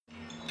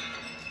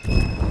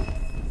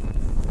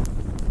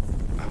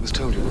was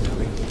told you were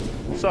coming.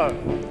 So,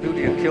 who do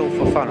you kill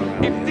for fun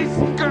around? If this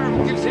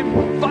girl gives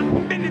him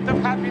 1 minute of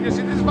happiness,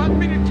 it is 1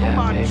 minute too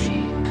much. Baby.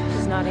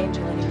 She's not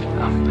Angel anymore.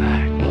 I'm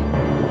back.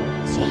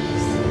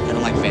 Jeez. I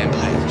don't like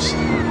vampires.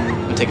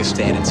 I'll take a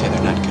stand and say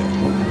they're not good.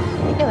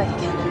 You're like a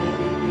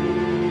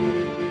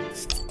Candyman.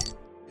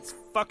 It's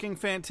fucking I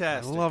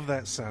fantastic. love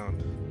that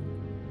sound.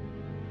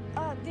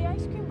 The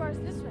ice cream bar's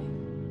this way.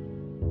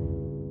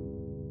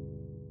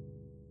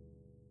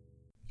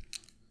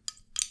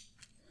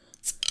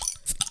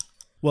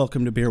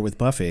 Welcome to Beer with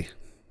Buffy.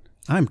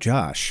 I'm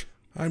Josh.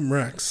 I'm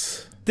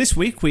Rex. This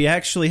week we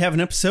actually have an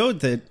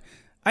episode that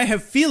I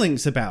have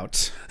feelings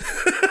about.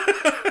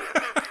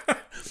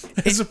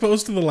 As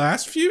opposed to the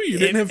last few? You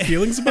didn't have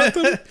feelings about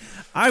them?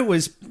 I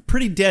was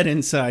pretty dead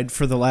inside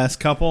for the last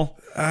couple.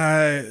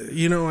 I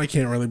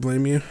can't really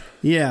blame you.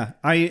 Yeah,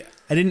 I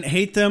didn't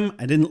hate them,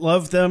 I didn't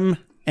love them,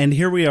 and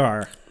here we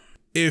are.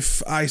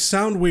 If I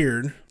sound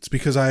weird, it's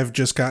because I've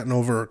just gotten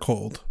over a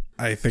cold.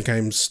 I think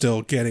I'm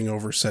still getting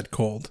over said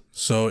cold.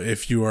 So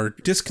if you are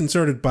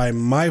disconcerted by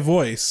my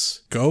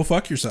voice, go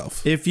fuck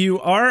yourself. If you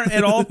are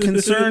at all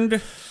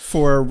concerned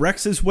for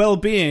Rex's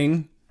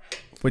well-being,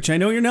 which I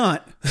know you're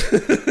not,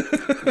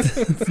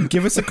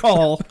 give us a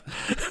call.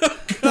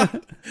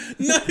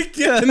 Not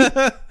again.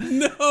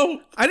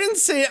 No. I didn't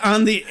say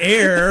on the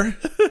air,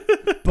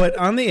 but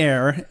on the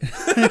air.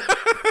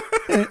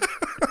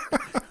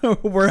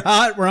 We're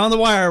hot. We're on the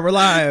wire. We're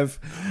live.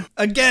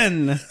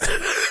 Again.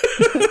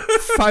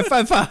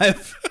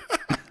 555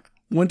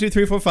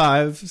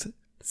 12345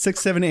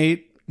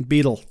 678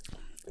 Beetle.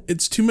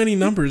 It's too many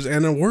numbers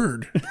and a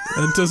word.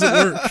 It doesn't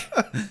work.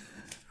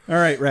 All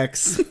right,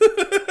 Rex.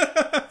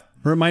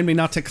 Remind me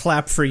not to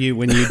clap for you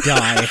when you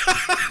die.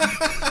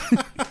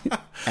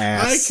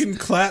 I can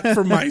clap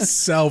for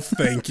myself,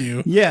 thank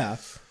you. Yeah.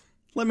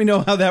 Let me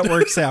know how that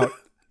works out.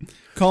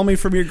 Call me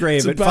from your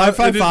grave at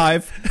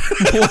 555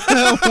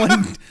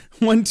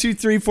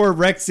 1234.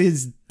 Rex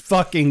is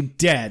fucking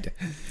dead.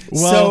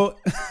 Well,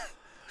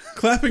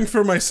 clapping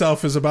for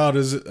myself is about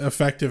as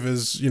effective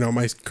as,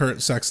 my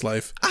current sex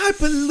life. I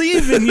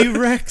believe in you,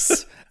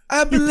 Rex.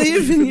 I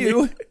believe in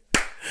you.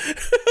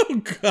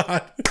 Oh,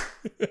 God.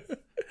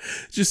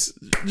 Just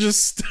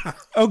stop.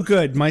 Oh,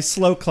 good. My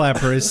slow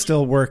clapper is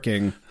still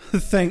working.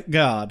 Thank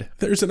God.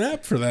 There's an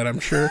app for that,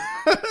 I'm sure.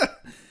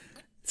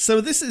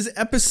 So this is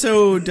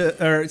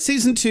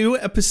season 2,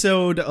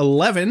 episode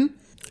 11.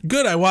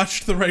 Good, I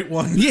watched the right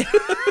one. Yeah.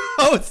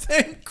 Oh,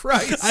 thank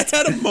Christ. I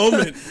had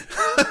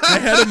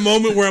a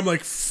moment where I'm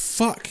like,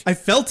 fuck. I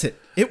felt it.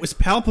 It was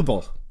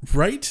palpable.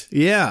 Right?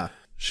 Yeah.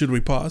 Should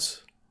we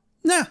pause?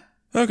 Nah.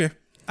 Okay.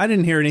 I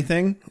didn't hear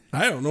anything.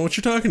 I don't know what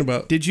you're talking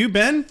about. Did you,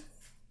 Ben?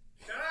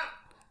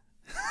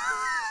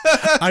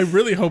 I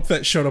really hope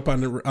that showed up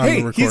on the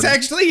recording. He's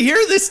actually here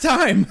this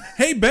time.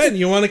 Hey, Ben,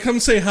 you want to come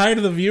say hi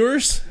to the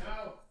viewers?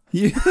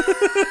 No.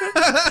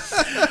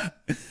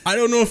 I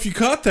don't know if you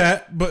caught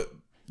that, but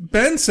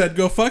Ben said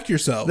go fuck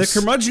yourselves. The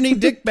curmudgeon-y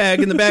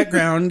dickbag in the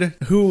background,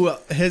 who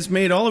has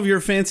made all of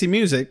your fancy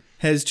music,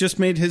 has just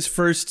made his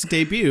first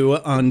debut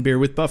on Beer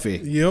with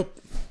Buffy. Yep.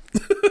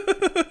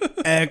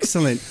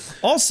 Excellent.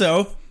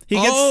 Also, he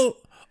gets...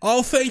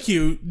 All thank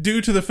you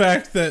due to the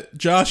fact that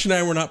Josh and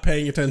I were not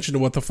paying attention to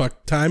what the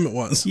fuck time it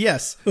was.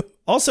 Yes.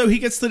 Also, he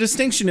gets the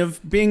distinction of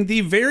being the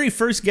very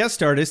first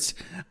guest artist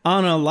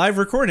on a live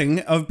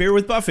recording of Beer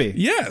with Buffy.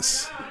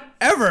 Yes.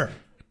 Ever.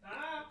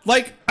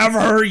 Like,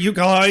 ever, you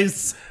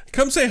guys.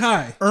 Come say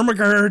hi.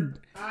 Ermagerd.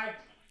 Hi.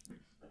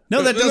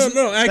 No, that doesn't...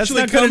 No,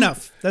 actually, that's not good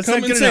enough. That's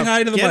not good enough. Say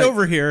hi to the Get mic.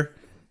 over here.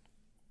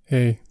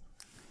 Hey.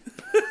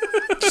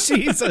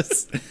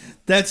 Jesus.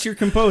 That's your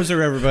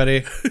composer,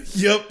 everybody.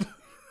 Yep.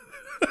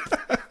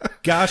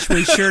 Gosh,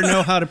 we sure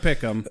know how to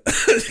pick them.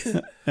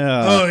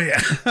 Oh,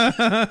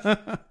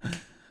 yeah.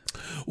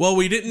 Well,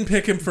 we didn't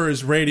pick him for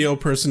his radio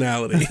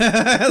personality.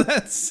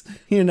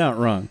 You're not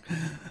wrong.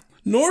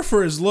 Nor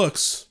for his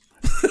looks.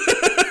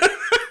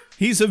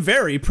 He's a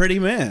very pretty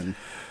man.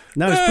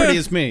 Not as pretty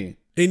as me.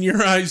 In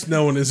your eyes,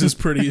 no one is as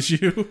pretty as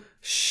you.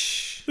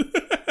 Shh.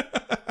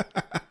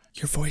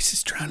 Your voice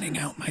is drowning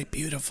out my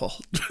beautiful.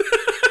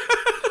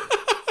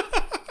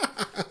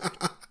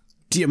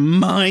 Do you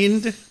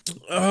mind?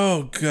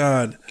 Oh,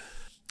 God.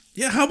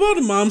 Yeah, how about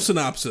a mom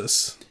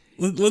synopsis?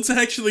 Let's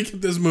actually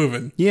get this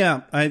moving.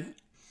 Yeah,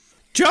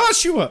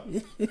 Joshua!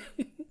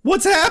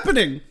 What's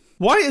happening?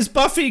 Why is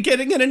Buffy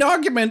getting in an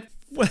argument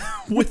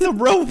with a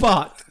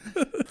robot?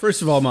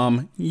 First of all,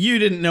 Mom, you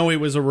didn't know he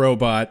was a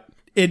robot.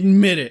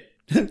 Admit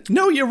it.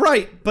 No, you're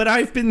right, but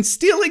I've been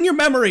stealing your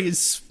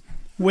memories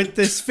with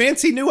this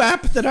fancy new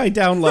app that I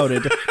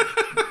downloaded.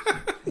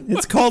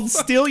 It's called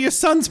Steal Your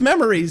Son's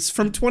Memories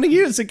from 20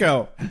 years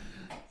ago.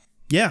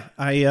 Yeah,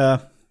 I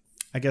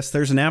guess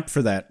there's an app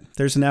for that.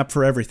 There's an app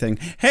for everything.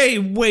 Hey,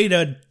 wait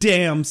a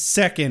damn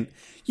second.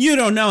 You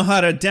don't know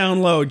how to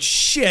download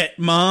shit,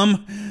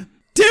 Mom.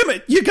 Damn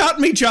it, you got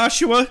me,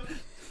 Joshua.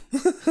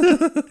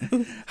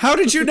 How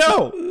did you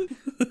know?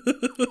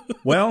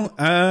 Well,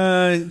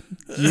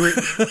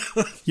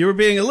 you were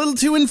being a little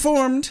too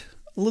informed,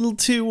 a little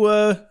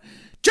too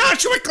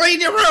Joshua,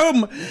 clean your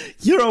room.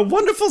 You're a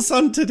wonderful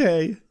son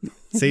today.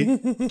 See,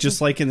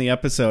 just like in the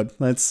episode.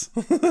 That's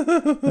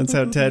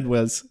how Ted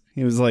was.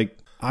 He was like,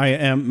 I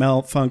am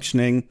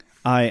malfunctioning.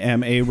 I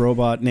am a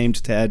robot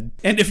named Ted.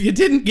 And if you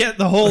didn't get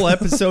the whole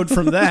episode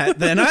from that,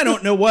 then I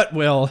don't know what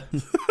will.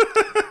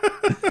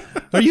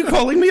 Are you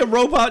calling me a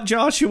robot,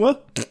 Joshua?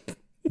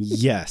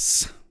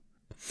 Yes.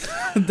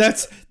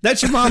 That's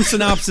your mom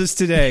synopsis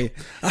today.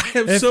 I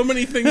have so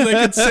many things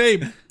I could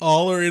say.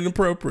 All are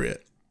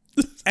inappropriate.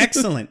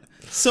 Excellent.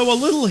 So a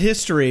little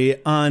history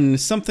on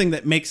something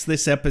that makes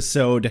this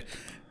episode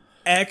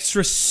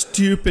extra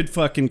stupid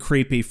fucking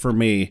creepy for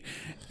me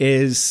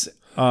is,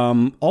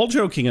 all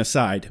joking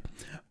aside,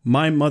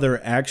 my mother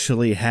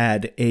actually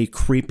had a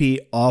creepy,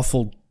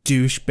 awful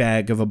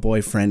douchebag of a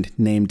boyfriend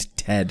named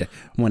Ted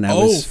when I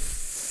was...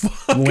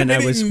 Fuck, I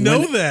didn't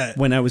know that.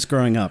 When I was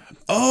growing up.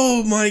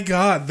 Oh my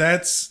god,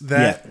 that.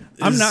 Yeah.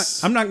 I'm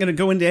not going to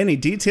go into any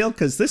detail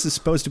because this is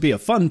supposed to be a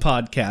fun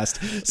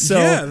podcast. So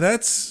yeah,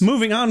 that's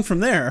moving on from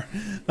there.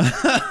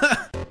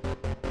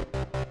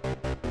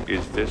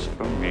 Is this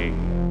for me?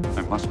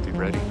 I must be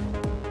ready.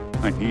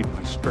 I need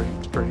my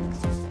strength.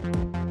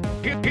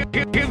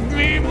 Give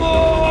me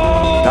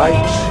more!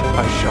 Nights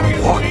I shall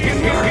walk in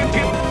the earth.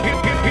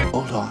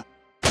 Hold on.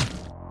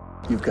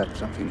 You've got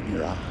something in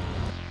your eye.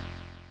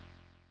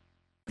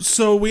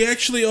 So we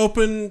actually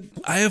open.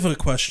 I have a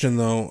question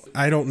though.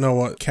 I don't know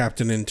what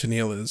Captain and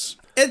Tennille is.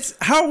 It's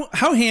how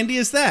handy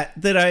is that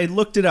I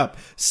looked it up.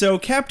 So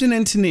Captain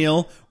and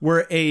Tennille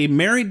were a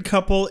married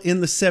couple in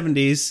the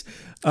 70s,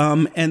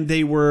 and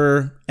they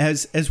were,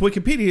 as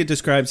Wikipedia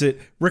describes it,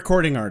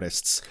 recording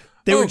artists.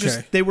 They were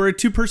they were a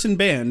 2-person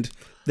band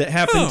that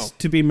happened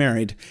to be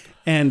married,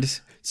 and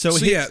so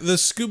yeah, the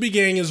Scooby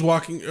Gang is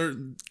walking, or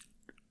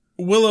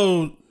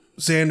Willow,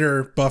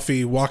 Xander,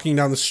 Buffy walking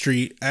down the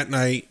street at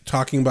night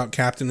talking about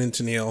Captain and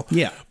Tennille.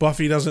 Yeah.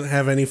 Buffy doesn't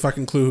have any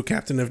fucking clue who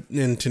Captain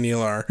and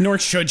Tennille are. Nor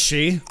should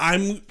she.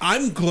 I'm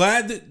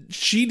glad that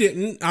she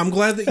didn't. I'm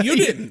glad that you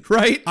didn't.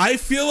 Right? I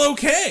feel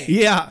okay.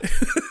 Yeah.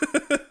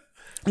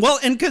 Well,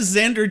 and because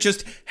Xander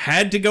just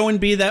had to go and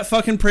be that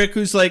fucking prick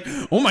who's like,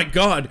 oh my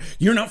god,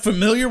 you're not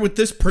familiar with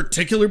this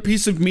particular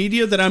piece of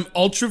media that I'm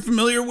ultra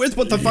familiar with?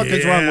 What the fuck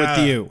is wrong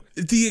with you?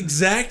 The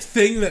exact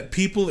thing that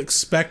people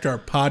expect our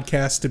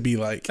podcast to be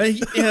like.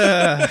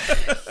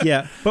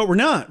 Yeah, but we're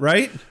not,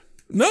 right?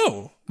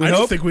 No, I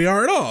don't think we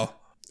are at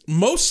all.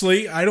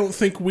 Mostly, I don't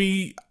think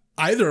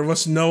either of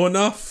us know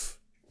enough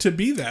to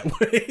be that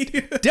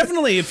way.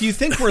 Definitely, if you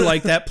think we're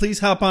like that, please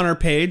hop on our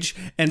page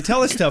and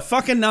tell us to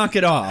fucking knock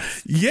it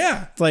off.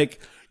 Yeah.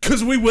 Like,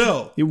 because we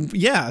will.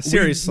 Yeah,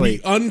 seriously.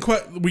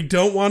 We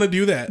don't want to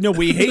do that. No,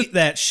 we hate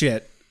that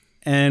shit.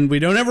 And we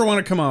don't ever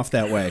want to come off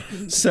that way.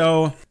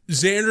 So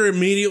Xander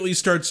immediately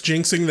starts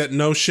jinxing that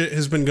no shit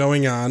has been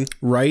going on.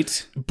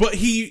 Right. But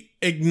he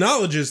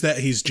acknowledges that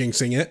he's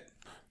jinxing it.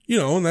 You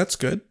know, and that's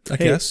good, I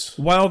guess.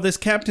 While this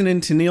Captain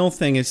and Tennille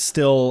thing is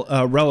still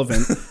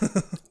relevant,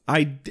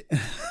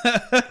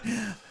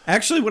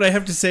 actually, what I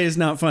have to say is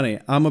not funny.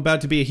 I'm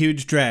about to be a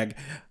huge drag.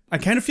 I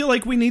kind of feel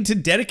like we need to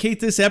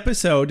dedicate this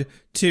episode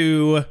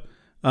to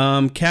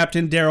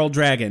Captain Daryl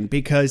Dragon,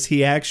 because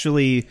he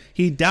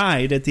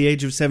died at the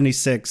age of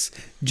 76,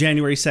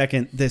 January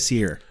 2nd this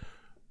year.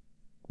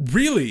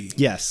 Really?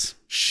 Yes.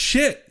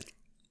 Shit.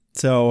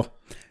 So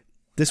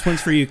this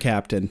one's for you,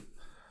 Captain.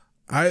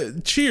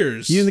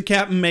 Cheers. You and the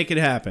captain make it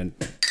happen.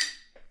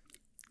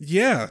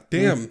 Yeah,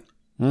 damn.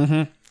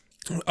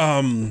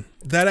 Mm-hmm.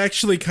 That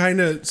actually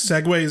kind of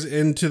segues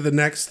into the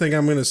next thing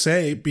I'm going to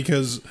say,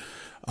 because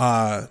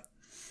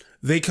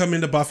they come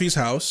into Buffy's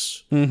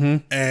house,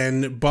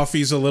 and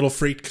Buffy's a little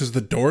freaked because the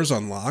door's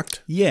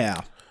unlocked.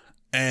 Yeah.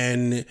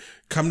 And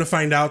come to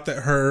find out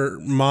that her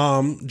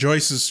mom,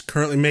 Joyce, is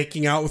currently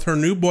making out with her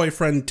new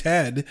boyfriend,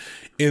 Ted,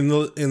 in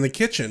the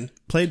kitchen.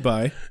 Played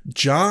by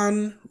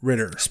John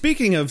Ritter.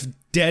 Speaking of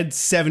dead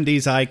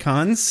 70s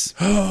icons.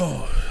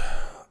 Oh,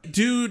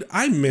 dude,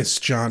 I miss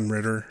John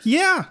Ritter.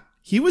 Yeah,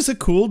 he was a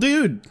cool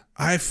dude.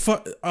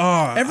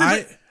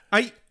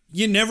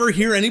 You never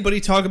hear anybody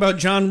talk about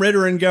John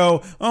Ritter and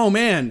go, oh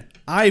man,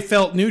 I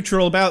felt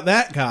neutral about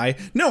that guy.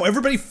 No,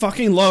 everybody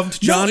fucking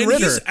loved John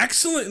Ritter. He's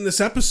excellent in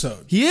this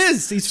episode. He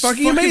is. He's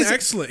fucking amazing.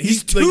 Excellent.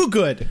 He's too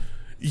good.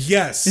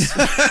 Yes.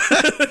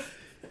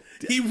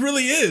 He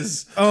really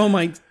is. Oh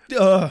my.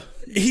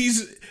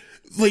 He's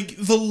like,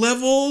 the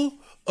level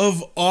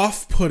of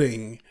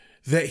off-putting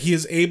that he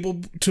is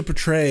able to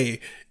portray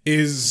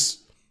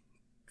is,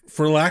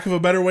 for lack of a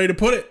better way to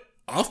put it,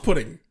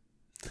 off-putting.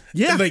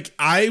 Yeah. Like,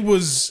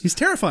 he's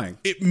terrifying.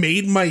 It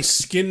made my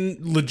skin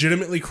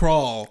legitimately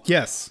crawl.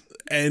 Yes.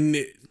 And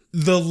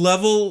the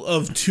level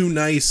of too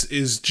nice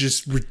is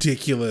just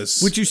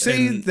ridiculous. Would you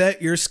say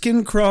that your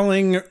skin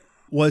crawling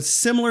was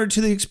similar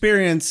to the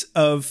experience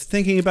of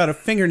thinking about a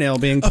fingernail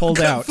being pulled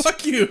out?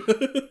 Fuck you.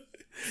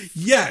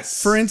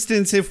 Yes. For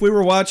instance, if we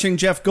were watching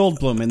Jeff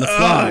Goldblum in The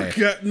Fly. Oh,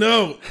 God,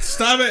 no.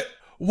 Stop it.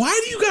 Why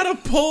do you gotta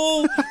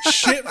pull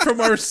shit from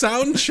our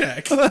sound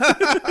check?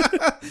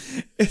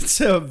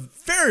 It's a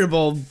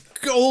veritable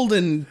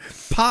golden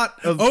pot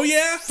of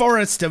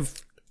forest of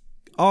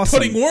Awesome.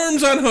 Putting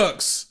worms on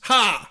hooks.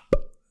 Ha!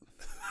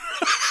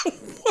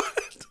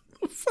 What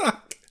the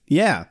fuck?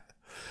 Yeah.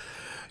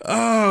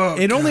 Oh,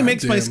 It only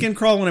makes my goddamn. skin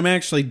crawl when I'm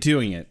actually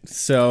doing it.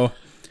 So,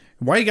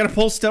 why you gotta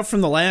pull stuff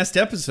from the last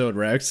episode,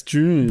 Rex?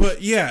 Jeez.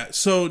 But yeah,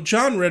 so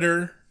John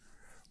Ritter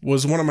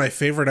was one of my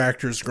favorite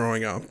actors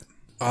growing up.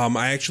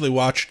 I actually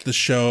watched the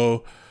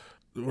show,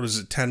 what is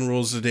it, 10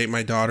 Rules to Date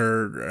My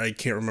Daughter. I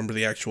can't remember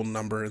the actual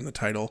number in the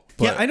title.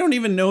 But, yeah, I don't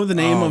even know the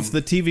name of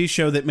the TV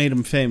show that made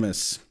him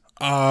famous.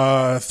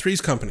 Three's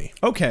Company.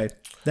 Okay,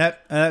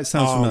 that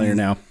sounds familiar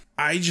now.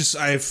 I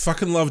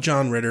fucking love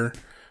John Ritter,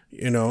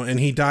 and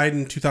he died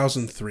in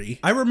 2003.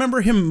 I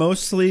remember him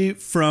mostly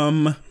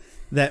from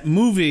that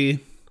movie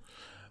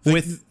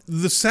with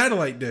The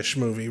Satellite Dish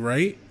movie,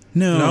 right?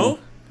 No.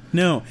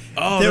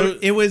 Oh,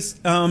 it was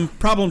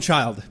Problem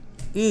Child.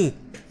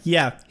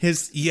 Yeah, he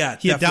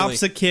definitely.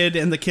 adopts a kid,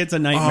 and the kid's a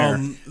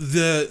nightmare.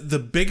 The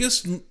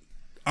biggest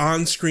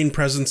on-screen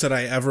presence that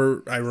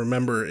I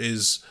remember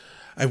is,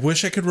 I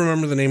wish I could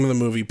remember the name of the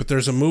movie, but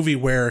there's a movie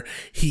where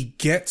he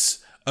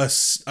gets a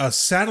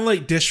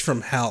satellite dish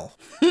from hell.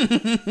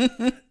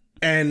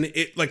 And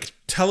it like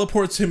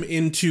teleports him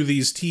into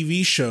these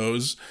TV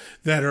shows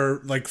that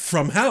are like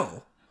from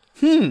hell.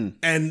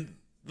 And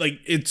like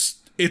it's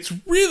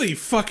really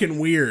fucking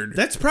weird.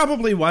 That's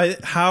probably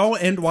how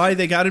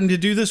they got him to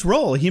do this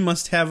role. He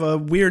must have a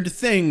weird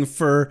thing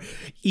for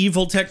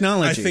evil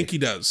technology. I think he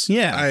does.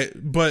 Yeah.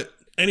 But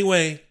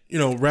anyway,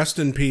 rest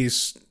in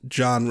peace,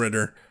 John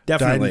Ritter.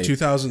 Definitely. Died in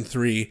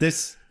 2003.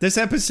 This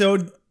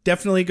episode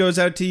definitely goes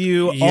out to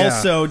you. Yeah.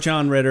 Also,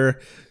 John Ritter.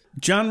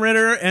 John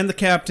Ritter and the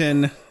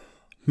captain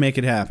make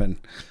it happen.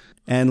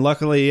 And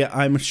luckily,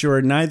 I'm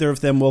sure neither of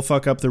them will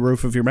fuck up the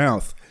roof of your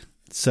mouth.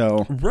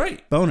 So,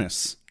 Right.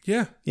 bonus.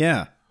 Yeah.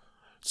 Yeah.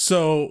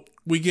 So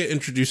we get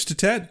introduced to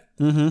Ted.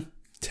 Mm-hmm.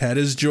 Ted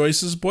is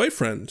Joyce's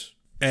boyfriend.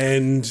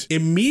 And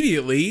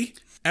immediately,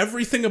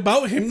 everything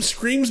about him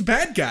screams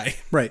bad guy.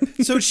 Right.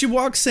 So she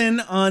walks in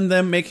on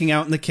them making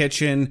out in the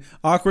kitchen.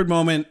 Awkward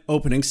moment,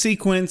 opening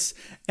sequence.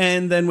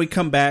 And then we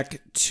come back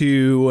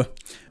to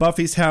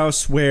Buffy's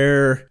house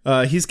where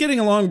he's getting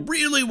along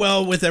really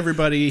well with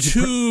everybody.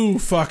 Too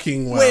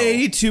fucking well.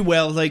 Way too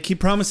well. Like, he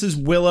promises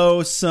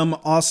Willow some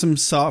awesome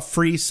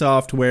free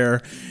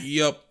software.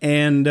 Yep.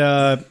 And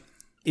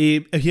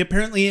he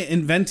apparently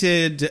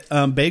invented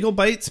Bagel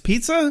Bites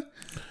pizza.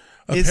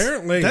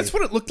 Apparently. That's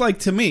what it looked like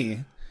to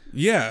me.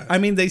 Yeah. I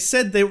mean, they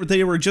said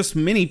they were just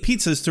mini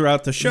pizzas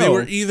throughout the show.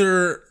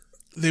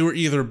 They were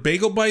either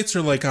bagel bites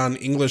or like on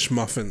English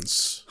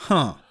muffins.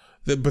 Huh.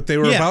 But they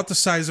were Yeah. about the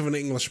size of an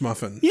English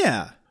muffin.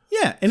 Yeah.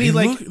 Yeah. And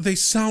They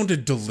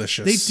sounded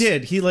delicious. they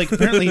did. He like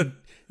apparently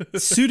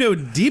pseudo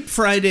deep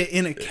fried it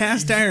in a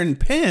cast iron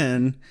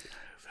pan.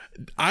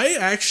 I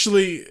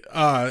actually,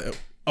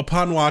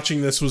 upon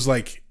watching this, was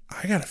like,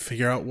 I gotta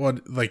figure out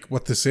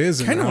what this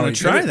is. Kind of want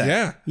to try that.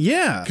 Yeah.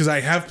 Yeah. Because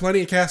I have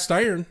plenty of cast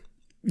iron.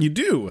 You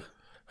do.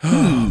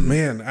 Oh,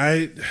 man.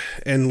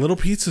 And little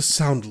pizzas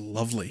sound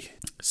lovely.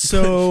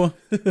 So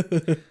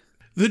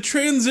The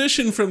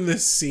transition from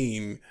this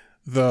scene,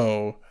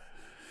 though,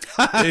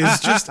 is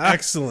just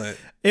excellent.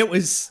 it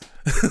was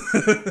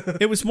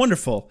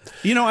wonderful.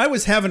 I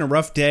was having a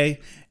rough day,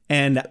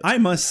 and I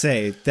must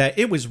say that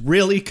it was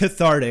really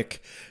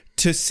cathartic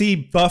to see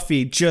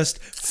Buffy just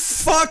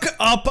fuck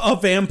up a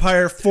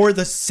vampire for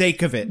the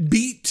sake of it.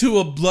 Beat to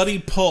a bloody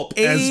pulp,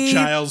 as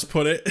Giles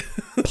put it.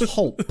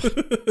 Pulp.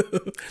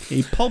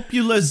 A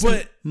pulpulous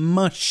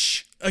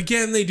mush.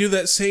 Again, they do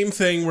that same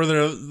thing where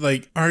they're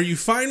like, are you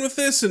fine with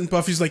this? And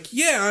Buffy's like,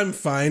 yeah, I'm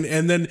fine.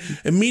 And then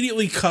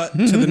immediately cut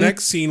to the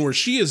next scene where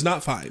she is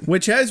not fine.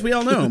 Which, as we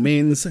all know,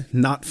 means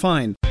not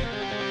fine.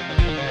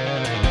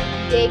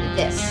 Dig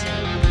this.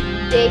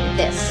 Dig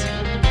this.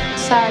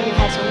 Sorry you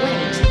had to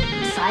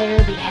wait. Fire,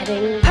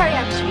 beheading. Hurry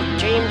up, sweet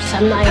dreams.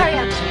 Sunlight. Hurry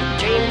up, sweet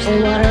dreams.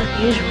 Cold water.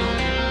 Usual.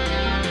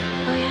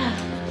 Oh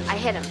yeah. I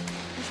hit him.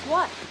 With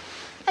what?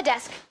 A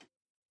desk.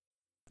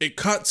 It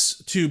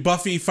cuts to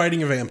Buffy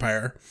fighting a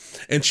vampire,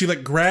 and she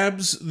like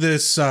grabs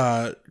this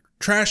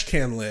trash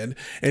can lid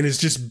and is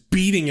just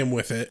beating him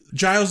with it.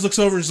 Giles looks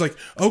over and is like,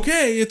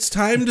 okay, it's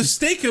time to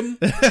stake him.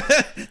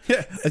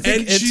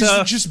 And she's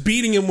just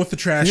beating him with the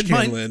trash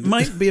can lid.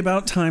 Might be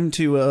about time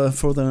to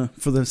for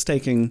the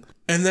staking.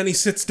 And then he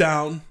sits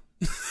down.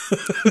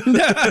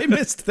 I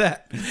missed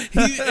that.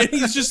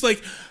 He's just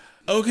like,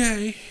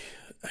 okay,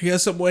 I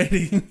guess I'm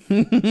waiting.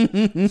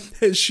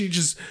 And she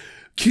just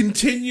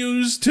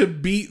continues to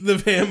beat the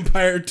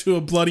vampire to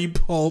a bloody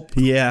pulp.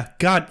 Yeah.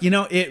 God,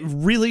 it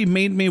really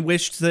made me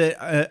wish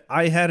that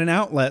I had an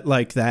outlet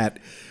like that.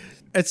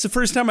 It's the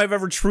first time I've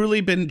ever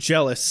truly been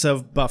jealous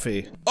of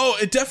Buffy. Oh,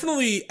 it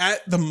definitely,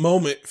 at the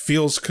moment,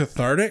 feels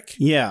cathartic.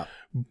 Yeah.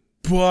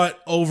 But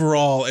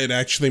overall, it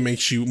actually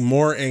makes you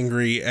more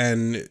angry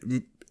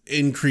and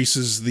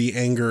increases the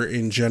anger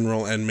in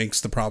general and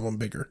makes the problem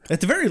bigger. At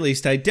the very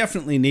least, I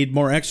definitely need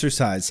more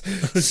exercise.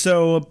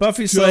 So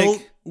Buffy's Don't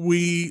like...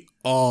 we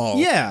all?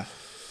 Yeah.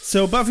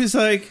 So Buffy's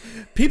like,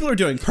 people are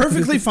doing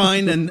perfectly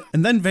fine, and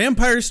then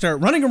vampires start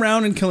running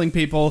around and killing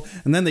people,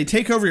 and then they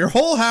take over your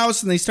whole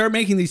house, and they start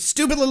making these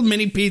stupid little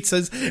mini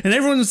pizzas, and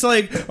everyone's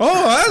like,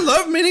 oh, I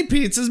love mini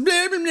pizzas,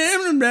 blah, blah, blah,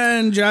 blah, blah.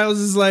 And Giles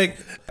is like,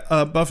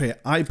 Buffy,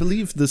 I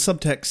believe the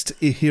subtext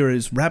here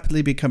is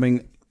rapidly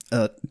becoming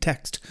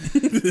text.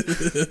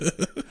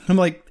 I'm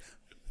like,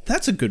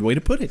 that's a good way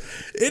to put it.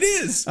 It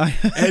is.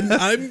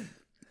 And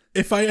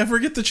if I ever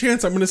get the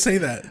chance, I'm going to say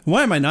that.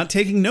 Why am I not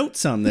taking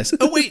notes on this?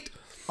 Oh, wait.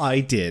 I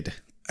did.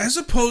 As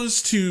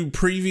opposed to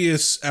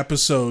previous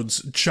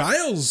episodes,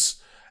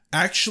 Giles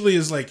actually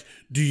is like,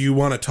 do you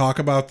want to talk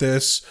about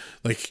this?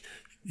 Like,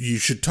 you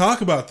should talk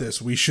about this.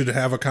 We should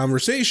have a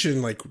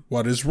conversation. Like,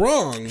 what is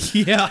wrong?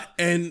 Yeah.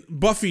 And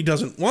Buffy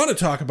doesn't want to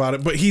talk about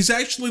it, but he's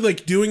actually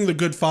like doing the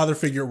good father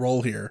figure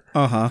role here.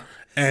 Uh-huh.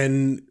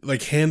 And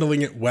like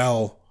handling it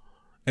well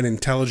and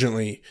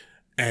intelligently.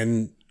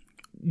 And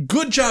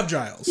good job,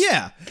 Giles.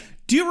 Yeah.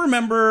 Do you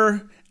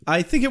remember,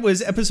 I think it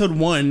was episode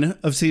 1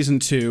 of season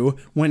 2,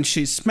 when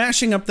she's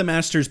smashing up the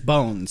Master's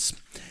bones,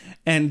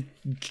 and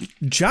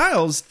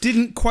Giles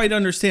didn't quite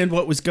understand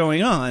what was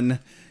going on.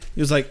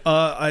 He was like,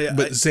 But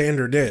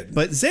Xander did.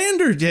 But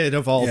Xander did,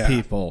 of all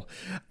people.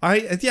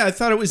 I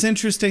thought it was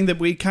interesting that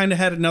we kind of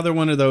had another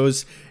one of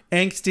those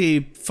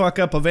angsty fuck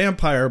up a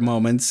vampire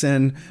moments,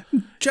 and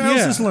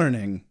Giles is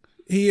learning.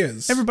 He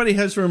is. Everybody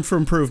has room for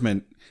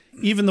improvement,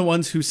 even the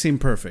ones who seem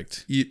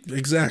perfect.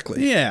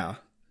 Exactly. Yeah.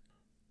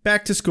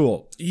 Back to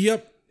school.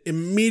 Yep.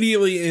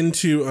 Immediately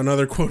into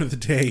another quote of the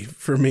day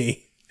for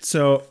me.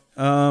 So,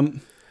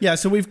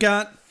 so we've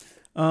got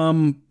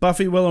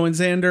Buffy, Willow, and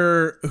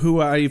Xander,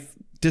 who I've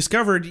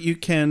discovered you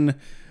can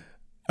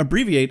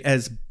abbreviate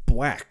as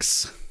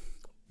BWACs.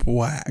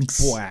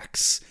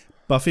 BWACs.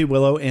 Buffy,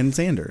 Willow, and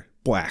Xander.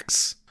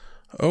 BWACs.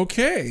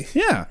 Okay.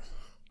 Yeah.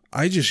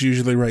 I just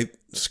usually write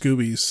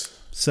Scoobies.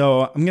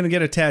 So I'm going to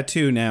get a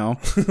tattoo now.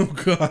 Oh,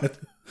 God.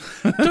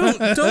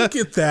 Don't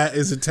get that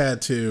as a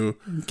tattoo.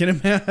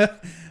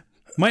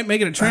 Might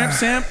make it a tramp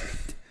stamp.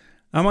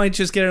 I might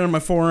just get it on my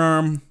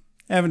forearm.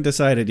 Haven't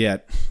decided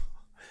yet.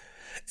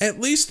 At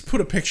least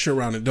put a picture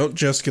around it. Don't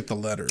just get the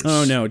letters.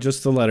 Oh, no.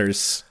 Just the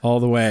letters.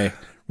 All the way.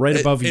 Right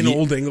above... In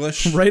Old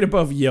English? Right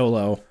above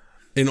YOLO.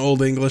 In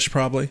Old English,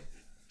 probably?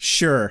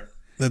 Sure.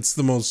 That's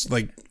the most,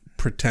 like,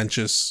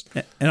 pretentious.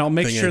 And I'll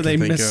make sure they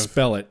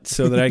misspell it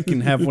so that I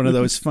can have one of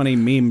those funny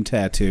meme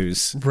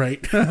tattoos.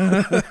 Right.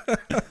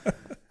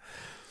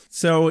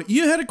 So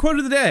you had a quote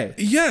of the day.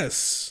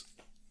 Yes.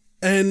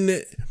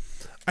 And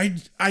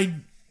I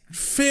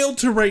failed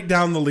to write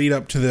down the lead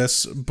up to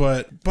this,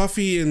 but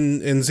Buffy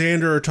and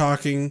Xander are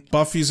talking.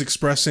 Buffy's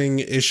expressing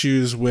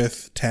issues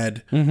with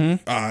Ted.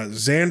 Mm-hmm.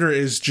 Xander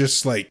is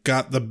just like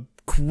got the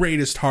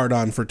greatest hard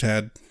on for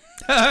Ted.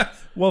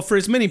 Well, for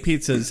his mini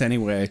pizzas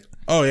anyway.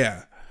 Oh,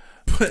 yeah.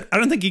 But I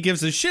don't think he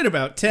gives a shit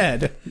about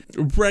Ted.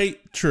 Right.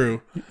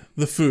 True.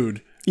 The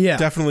food. Yeah.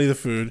 Definitely the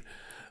food.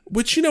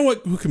 Which, you know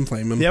what? Who can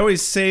blame him? They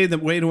always say the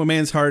way to a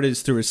man's heart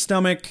is through his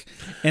stomach.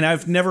 And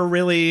I've never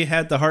really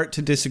had the heart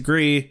to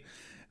disagree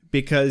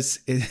because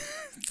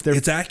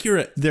it's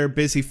accurate. They're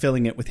busy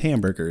filling it with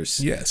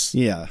hamburgers. Yes.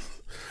 Yeah.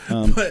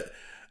 But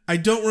I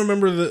don't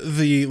remember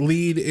the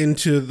lead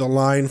into the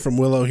line from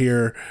Willow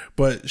here,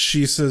 but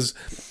she says,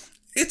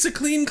 "It's a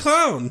clean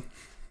clown."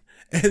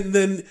 And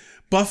then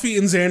Buffy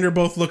and Xander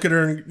both look at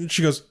her and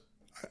she goes,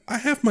 "I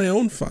have my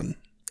own fun."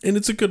 And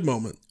it's a good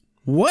moment.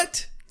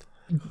 What?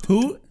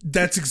 Who?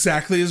 That's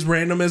exactly as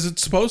random as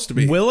it's supposed to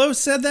be. Willow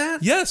said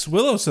that? Yes,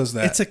 Willow says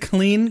that. It's a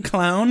clean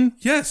clown?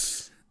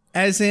 Yes.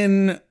 As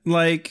in,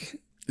 like...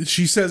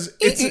 She says,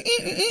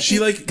 she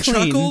like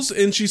clean. Chuckles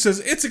and she says,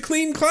 "It's a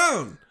clean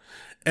clown."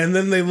 And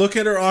then they look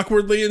at her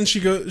awkwardly and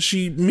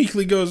she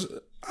meekly goes,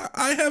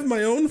 "I have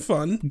my own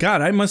fun."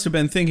 God, I must have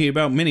been thinking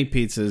about mini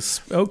pizzas.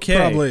 Okay.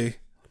 Probably.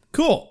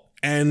 Cool.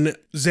 And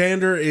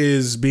Xander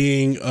is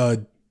being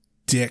a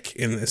dick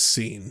in this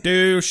scene.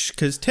 Douche,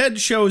 because Ted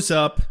shows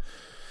up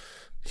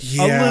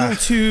a little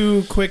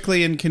too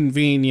quickly and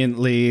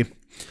conveniently.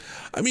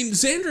 I mean,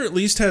 Xander at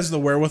least has the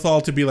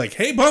wherewithal to be like,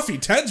 "Hey, Buffy,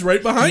 Ted's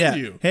right behind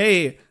you."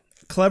 Hey,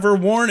 clever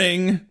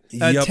warning.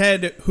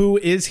 Ted, who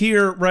is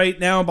here right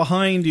now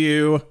behind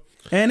you.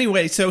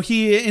 Anyway, so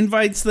he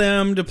invites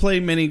them to play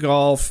mini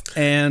golf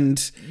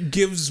and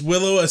gives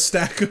Willow a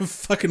stack of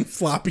fucking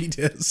floppy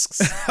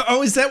disks.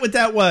 Oh, is that what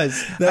that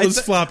was? That was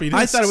floppy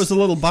disks. I thought it was a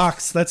little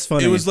box. That's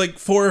funny. It was like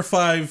 4 or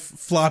 5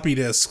 floppy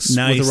disks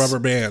with a rubber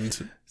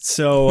band.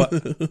 So,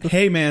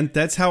 hey man,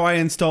 that's how I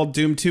installed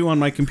Doom 2 on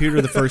my computer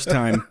the first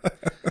time.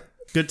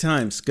 Good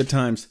times, good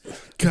times.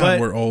 God,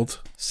 we're old.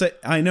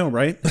 I know,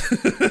 right?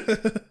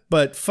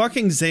 But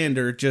fucking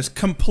Xander just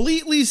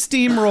completely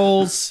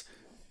steamrolls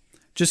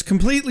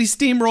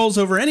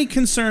over any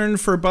concern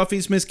for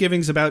Buffy's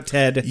misgivings about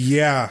Ted.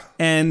 Yeah.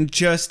 And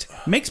just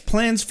makes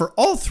plans for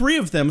all 3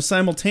 of them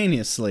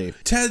simultaneously.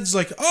 Ted's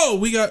like, "Oh,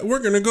 we're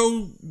going to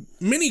go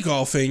mini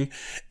golfing."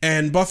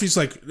 And Buffy's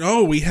like,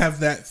 "Oh, we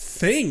have that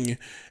thing."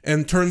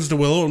 And turns to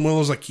Willow and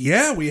Willow's like,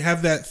 "Yeah, we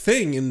have that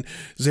thing." And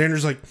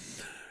Xander's like,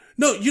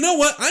 No, you know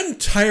what? I'm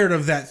tired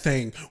of that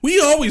thing. We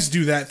always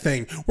do that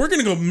thing. We're going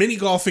to go mini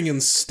golfing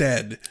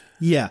instead.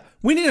 Yeah.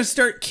 We need to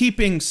start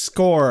keeping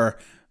score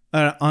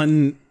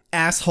on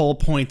asshole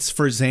points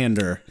for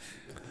Xander.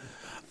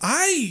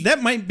 That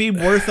might be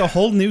worth a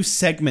whole new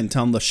segment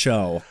on the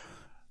show.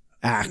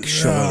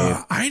 Actually.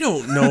 I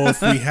don't know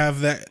if we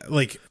have that.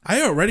 Like,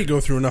 I already go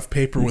through enough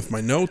paper with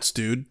my notes,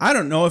 dude. I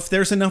don't know if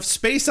there's enough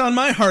space on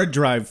my hard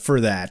drive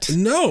for that.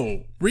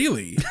 No,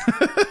 really.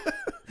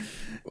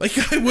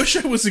 Like, I wish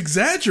I was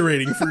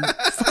exaggerating, for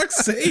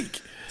fuck's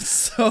sake.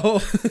 So,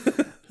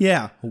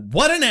 yeah,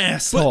 what an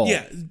asshole. But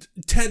yeah,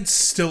 Ted's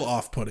still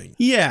off-putting.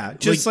 Yeah,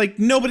 just like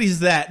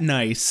nobody's that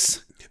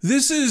nice.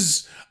 This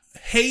is,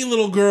 hey,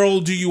 little girl,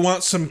 do you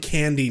want some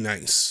candy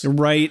nice?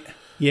 Right,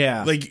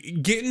 yeah. Like,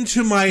 get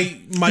into my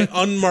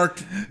unmarked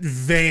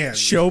van.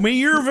 Show me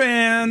your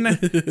van.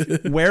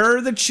 Where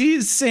are the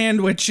cheese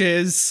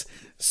sandwiches?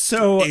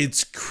 So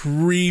it's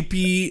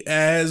creepy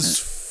as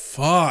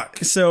fuck.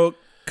 So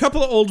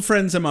couple of old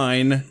friends of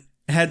mine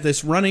had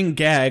this running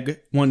gag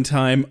one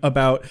time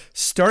about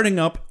starting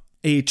up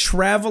a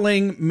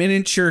traveling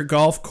miniature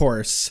golf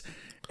course,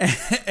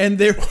 and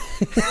they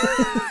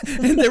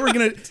were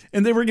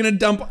gonna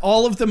dump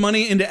all of the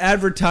money into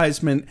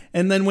advertisement,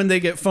 and then when they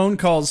get phone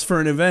calls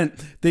for an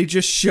event, they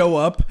just show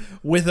up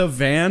with a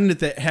van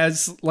that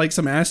has like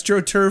some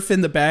AstroTurf in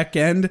the back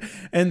end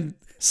and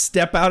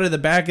step out of the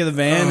back of the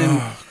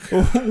van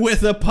and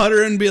with a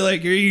putter and be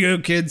like, "Here you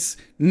go, kids,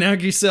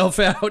 knock yourself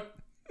out."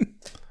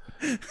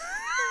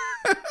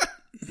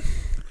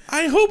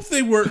 I hope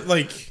they were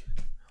like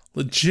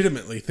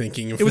legitimately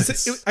thinking of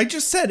this. I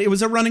just said it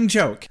was a running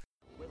joke.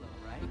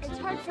 It's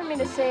hard for me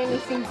to say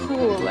anything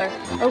cool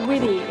or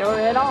witty or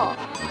at all.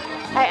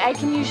 I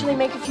can usually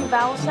make a few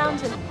vowel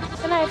sounds and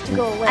then I have to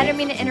go away. I don't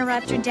mean to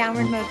interrupt your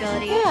downward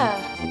mobility.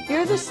 Yeah,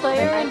 you're the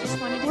Slayer I and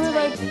just wanted to we're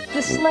tell like you. the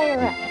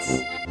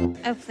Slayerettes.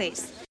 Oh,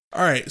 please.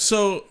 All right,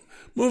 so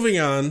moving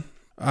on,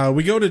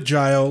 we go to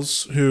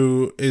Giles,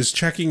 who is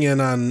checking in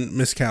on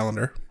Miss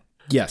Calendar.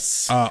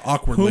 Yes.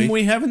 Awkwardly. Whom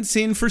we haven't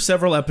seen for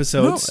several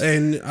episodes. No,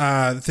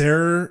 and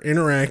their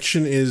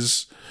interaction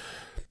is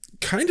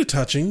kind of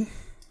touching,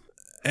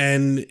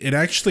 and it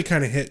actually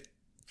kind of hit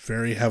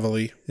very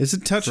heavily. Is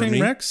it touching,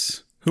 me.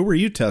 Rex? Who were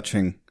you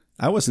touching?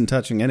 I wasn't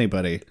touching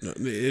anybody.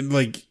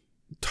 Like,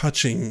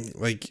 touching,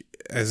 like,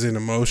 as in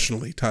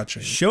emotionally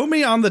touching. Show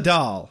me on the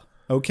doll,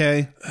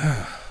 okay?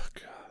 Oh,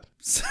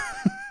 God.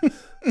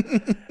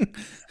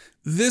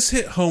 This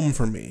hit home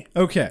for me.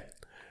 Okay.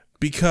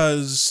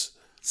 Because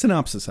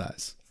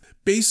Synopsisize.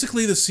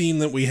 basically the scene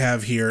that we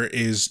have here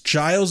is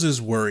Giles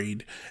is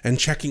worried and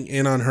checking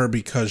in on her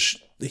because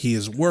he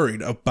is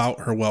worried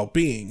about her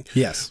well-being.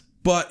 Yes.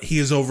 But he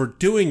is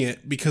overdoing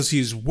it because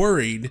he's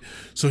worried,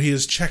 so he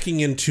is checking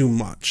in too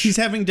much. He's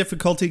having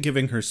difficulty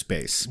giving her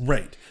space.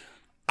 Right.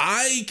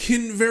 I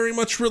can very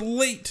much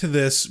relate to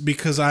this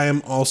because I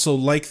am also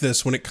like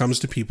this when it comes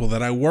to people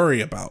that I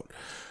worry about.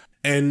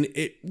 And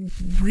it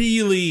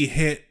really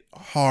hit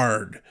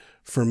hard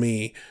for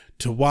me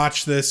to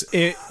watch this.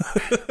 It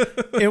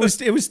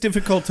was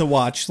difficult to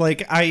watch.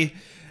 Like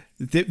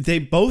they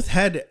both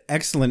had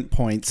excellent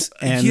points,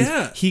 and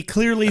Yeah. he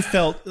clearly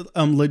felt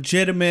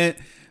legitimate,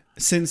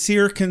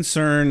 sincere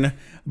concern,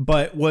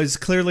 but was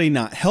clearly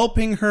not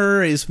helping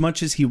her as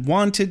much as he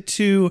wanted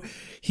to.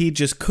 He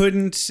just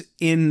couldn't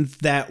in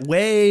that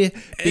way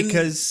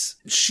because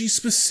she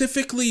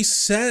specifically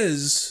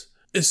says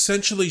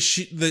essentially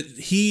that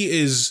he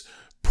is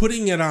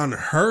putting it on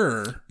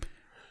her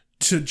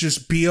to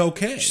just be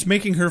okay. she's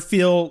making her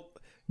feel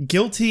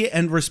guilty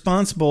and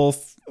responsible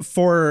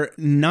for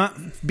not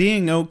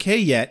being okay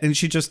yet, and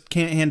she just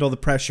can't handle the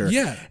pressure.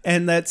 Yeah.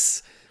 And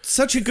that's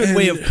such a good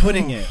way of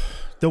putting it.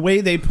 The way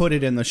they put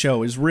it in the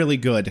show is really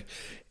good.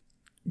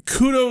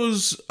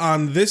 Kudos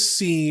on this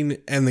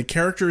scene and the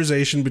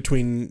characterization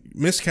between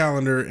Miss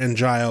Calendar and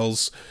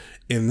Giles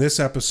in this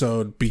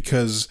episode,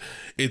 because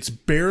it's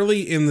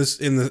barely in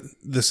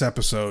this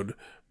episode,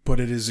 but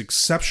it is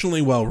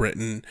exceptionally well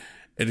written.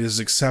 It is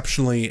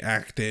exceptionally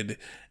acted,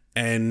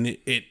 and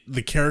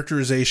the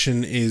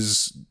characterization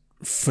is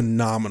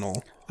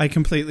phenomenal. I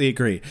completely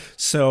agree.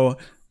 So,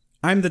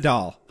 I'm the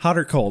doll. Hot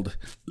or cold?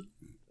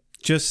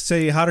 Just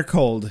say hot or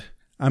cold.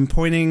 I'm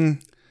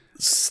pointing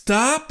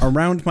Stop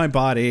around my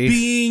body.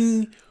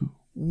 being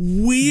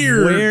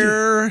weird.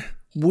 Where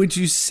would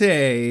you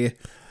say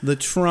the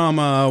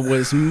trauma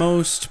was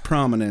most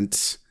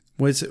prominent?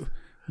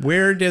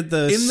 Where did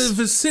the... In the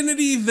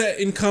vicinity that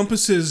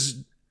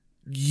encompasses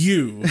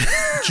you,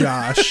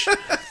 Josh.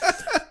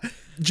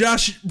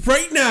 Josh,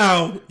 right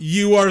now,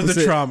 you are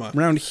the trauma.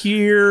 Around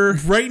here?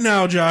 Right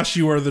now, Josh,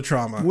 you are the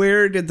trauma.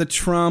 Where did the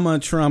trauma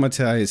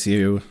traumatize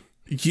you?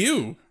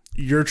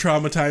 You're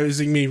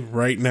traumatizing me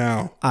right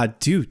now. I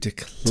do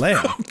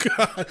declare. Oh,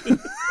 God.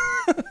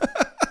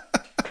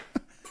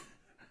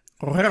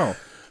 Wow.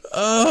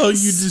 Oh,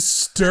 you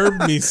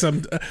disturb me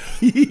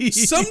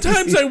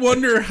sometimes I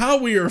wonder how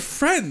we are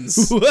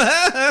friends.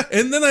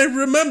 And then I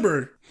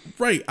remember,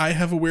 right, I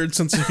have a weird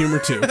sense of humor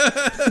too.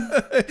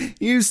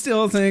 You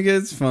still think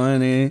it's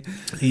funny.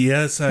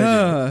 Yes,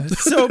 I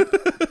do.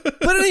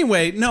 But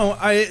anyway, no,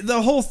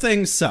 the whole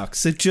thing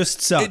sucks. It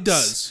just sucks. It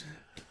does.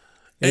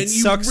 It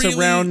sucks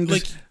around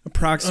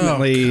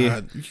approximately. Oh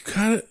God, you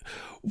gotta.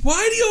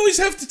 Why do you always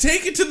have to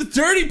take it to the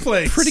dirty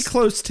place? Pretty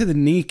close to the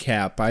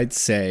kneecap, I'd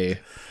say.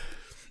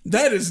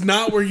 That is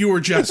not where you were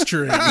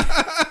gesturing.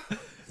 A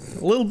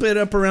little bit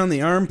up around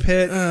the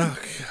armpit. Oh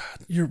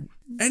God,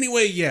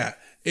 Anyway, yeah.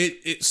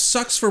 It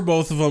sucks for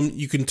both of them.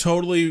 You can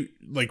totally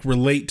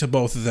relate to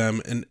both of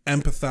them and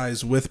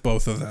empathize with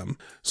both of them.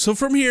 So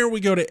from here we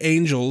go to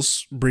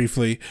Angels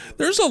briefly.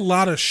 There's a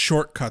lot of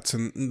shortcuts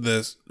in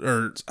this,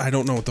 or I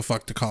don't know what the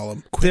fuck to call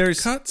them. Quick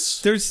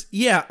cuts?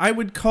 I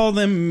would call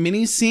them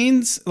mini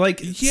scenes,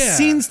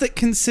 scenes that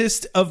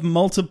consist of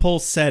multiple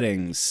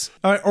settings.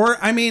 Or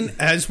I mean,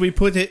 as we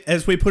put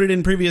it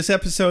in previous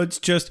episodes,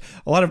 just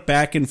a lot of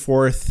back and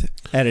forth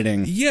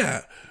editing.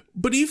 Yeah.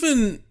 But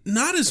even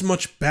not as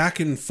much back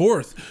and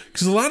forth,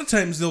 because a lot of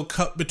times they'll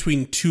cut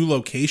between two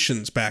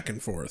locations back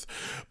and forth.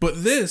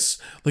 But this,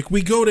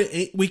 we cut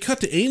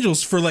to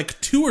Angels for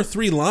 2 or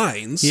 3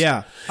 lines.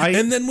 Yeah.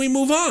 And then we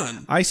move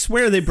on. I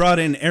swear they brought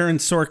in Aaron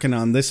Sorkin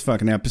on this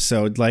fucking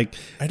episode. I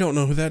don't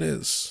know who that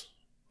is.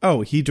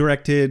 Oh, he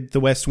directed The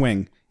West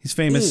Wing. He's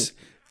famous.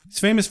 He's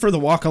famous for the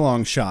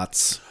walk-along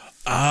shots.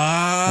 Okay.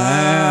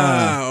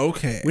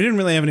 We didn't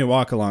really have any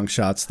walk-along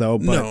shots, though.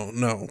 But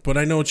No, but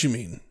I know what you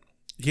mean.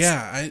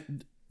 Yeah,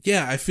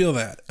 I feel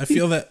that. I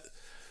feel that.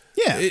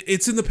 Yeah.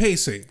 It's in the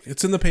pacing.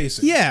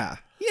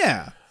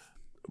 Yeah.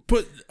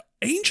 But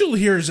Angel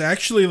here is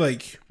actually,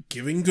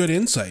 giving good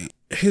insight.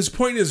 His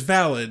point is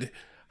valid.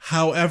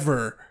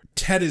 However,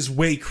 Ted is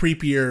way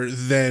creepier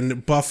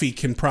than Buffy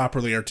can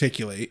properly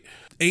articulate.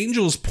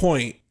 Angel's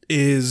point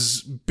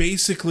is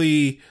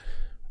basically,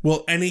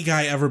 will any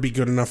guy ever be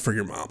good enough for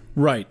your mom?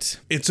 Right.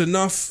 It's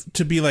enough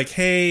to be like,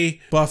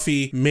 hey,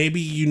 Buffy, maybe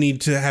you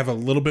need to have a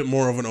little bit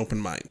more of an open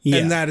mind. Yeah.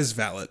 And that is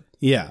valid.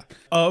 Yeah.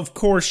 Of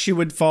course she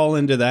would fall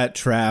into that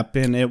trap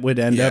and it would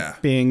end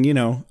up being,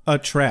 a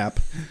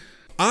trap.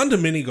 On to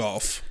mini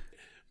golf.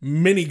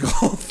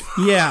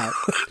 Yeah.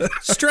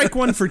 Strike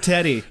one for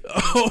Teddy.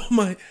 Oh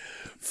my.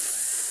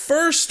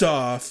 First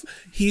off,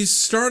 he's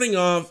starting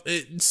off,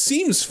 it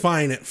seems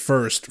fine at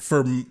first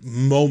for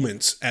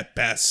moments at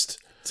best.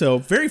 So,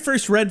 very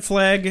first red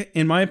flag,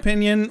 in my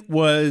opinion,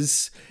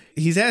 was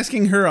he's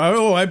asking her,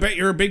 oh, I bet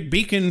you're a big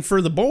beacon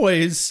for the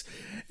boys.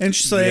 And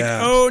she's like,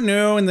 oh,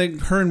 no. And then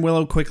her and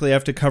Willow quickly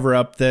have to cover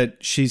up that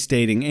she's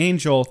dating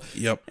Angel.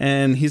 Yep.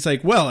 And he's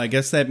like, well, I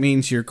guess that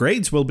means your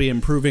grades will be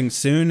improving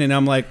soon. And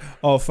I'm like,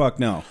 oh, fuck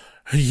no.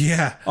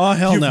 Yeah. Oh,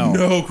 hell no.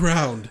 No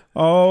ground.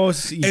 Oh,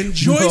 and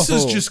Joyce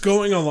is just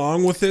going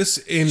along with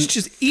this. She's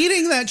just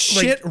eating that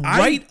shit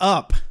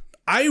up.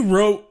 I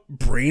wrote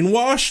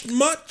brainwashed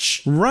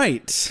much?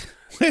 Right.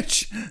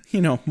 Which,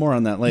 more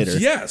on that later.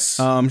 Yes.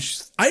 I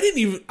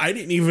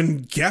didn't even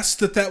guess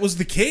that was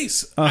the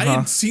case. I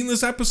had seen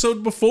this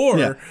episode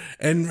before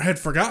and had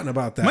forgotten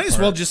about that. Might as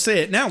well just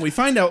say it now. We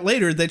find out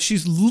later that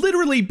she's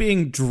literally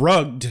being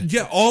drugged.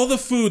 Yeah, all the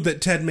food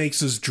that Ted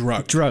makes is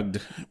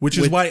drugged. Which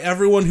is why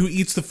everyone who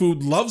eats the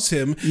food loves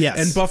him. Yes.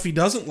 And Buffy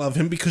doesn't love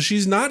him because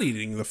she's not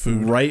eating the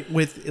food. Right,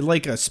 with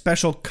a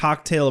special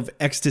cocktail of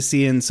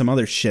ecstasy and some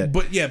other shit.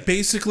 But yeah,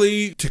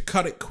 basically, to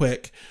cut it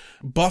quick,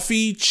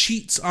 Buffy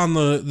cheats on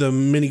the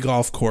mini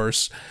golf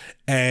course,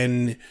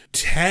 and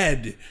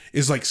Ted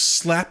is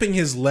slapping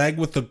his leg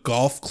with the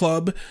golf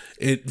club.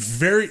 In a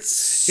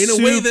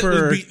way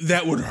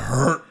that would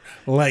hurt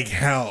like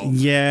hell.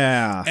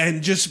 Yeah.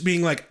 And just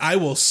being like, I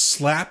will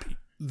slap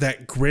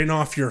that grin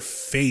off your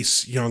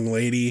face, young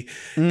lady.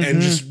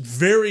 And just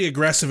very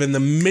aggressive. And the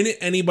minute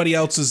anybody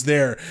else is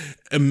there,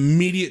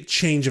 immediate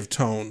change of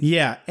tone.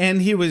 Yeah.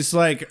 And he was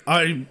like,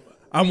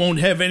 I won't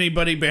have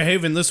anybody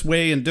behaving this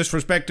way and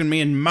disrespecting me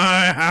in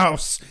my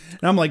house.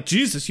 And I'm like,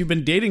 Jesus, you've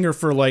been dating her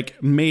for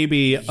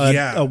maybe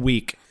a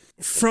week.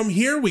 From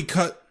here, we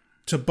cut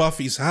to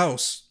Buffy's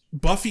house.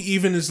 Buffy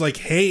even is like,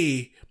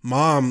 hey,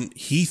 Mom,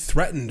 he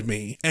threatened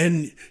me.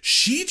 And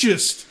she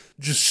just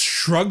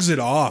shrugs it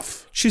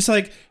off. She's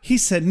like, he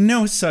said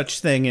no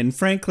such thing. And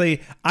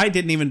frankly, I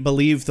didn't even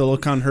believe the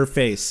look on her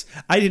face.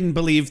 I didn't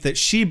believe that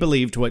she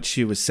believed what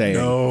she was saying.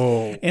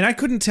 No. And I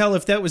couldn't tell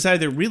if that was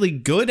either really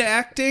good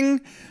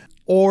acting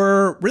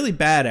or really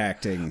bad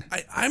acting.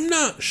 I'm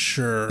not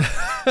sure.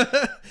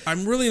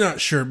 I'm really not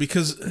sure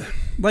because...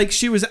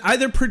 she was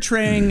either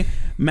portraying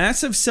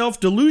massive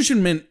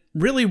self-delusionment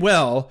really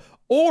well,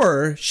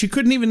 or she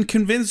couldn't even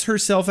convince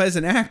herself as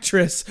an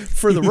actress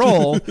for the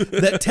role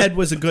that Ted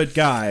was a good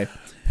guy.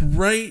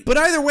 Right. But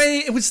either way,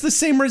 it was the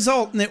same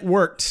result and it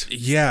worked.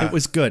 Yeah. It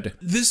was good.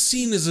 This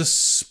scene is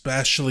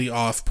especially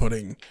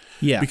off-putting.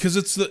 Yeah. Because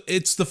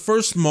it's the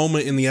first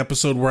moment in the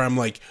episode where I'm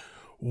like,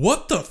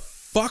 what the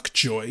fuck,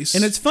 Joyce?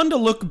 And it's fun to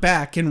look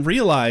back and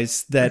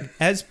realize that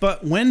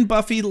when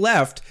Buffy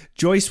left,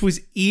 Joyce was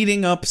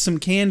eating up some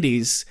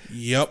candies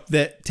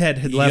that Ted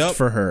had left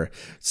for her.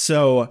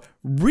 So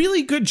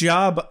really good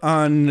job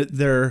on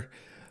their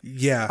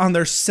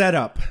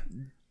setup.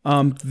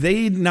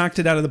 They knocked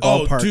it out of the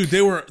ballpark. Oh, dude,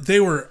 they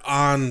were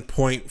on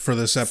point for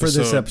this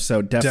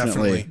episode.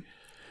 Definitely.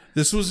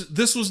 This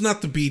was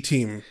not the B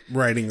team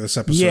writing this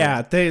episode.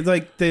 Yeah, they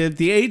like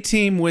the A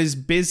team was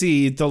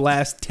busy the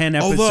last 10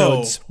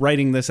 episodes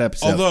writing this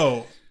episode.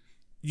 Although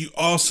you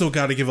also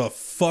got to give a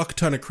fuck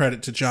ton of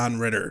credit to John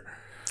Ritter.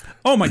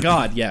 Oh my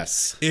God,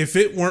 yes. If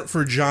it weren't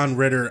for John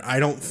Ritter, I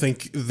don't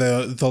think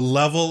the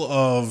level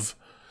of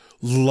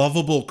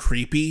lovable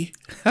creepy.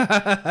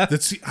 I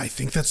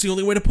think that's the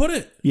only way to put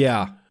it.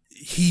 Yeah.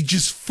 He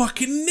just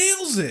fucking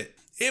nails it.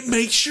 It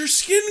makes your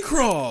skin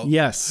crawl.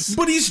 Yes.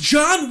 But he's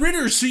John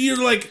Ritter, so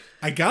you're like,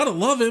 I gotta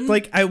love him.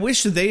 Like, I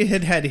wish they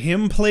had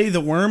him play the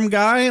worm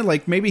guy.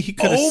 Like, maybe he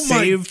could have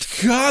saved...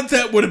 Oh my God,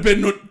 that would have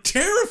been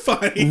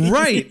terrifying.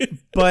 Right.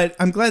 But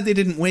I'm glad they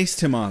didn't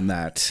waste him on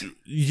that.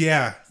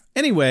 Yeah.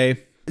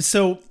 Anyway,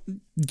 so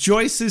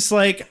Joyce is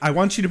like, I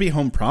want you to be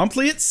home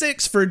promptly at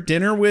 6 for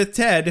dinner with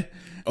Ted.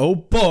 Oh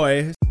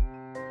boy.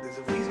 There's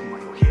a reason why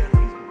you're here.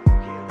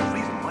 The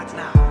reason what's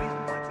now.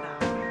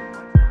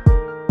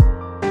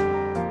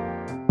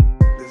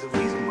 There's a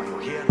reason why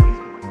you're here.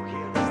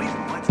 The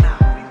reason what's now.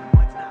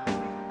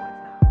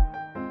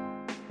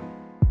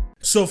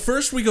 So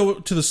first we go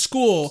to the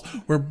school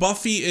where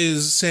Buffy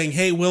is saying,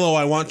 hey, Willow,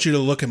 I want you to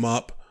look him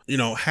up. You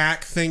know,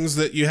 hack things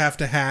that you have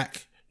to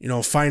hack. You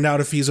know, find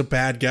out if he's a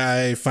bad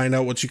guy, find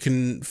out what you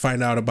can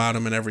find out about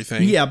him and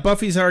everything. Yeah,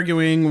 Buffy's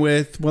arguing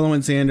with Willow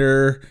and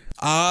Xander.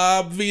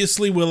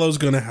 Obviously, Willow's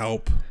going to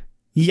help.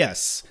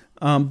 Yes.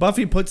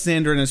 Buffy puts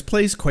Xander in his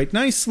place quite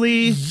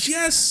nicely.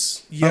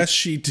 Yes. Yes,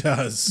 she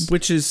does.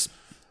 Which is,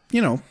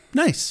 you know,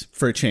 nice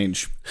for a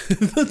change.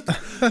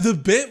 The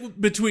bit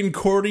between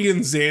Cordy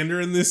and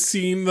Xander in this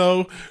scene,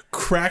 though,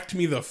 cracked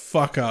me the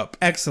fuck up.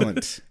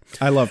 Excellent.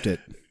 I loved it.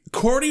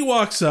 Cordy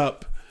walks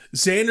up.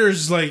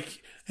 Xander's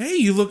like, hey,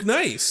 you look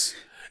nice.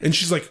 And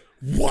she's like,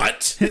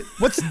 what?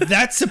 What's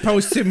that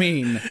supposed to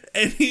mean?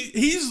 And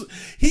he's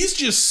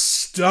just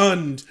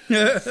stunned.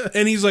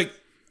 And he's like,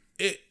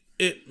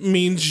 it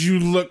means you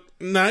look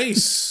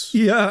nice.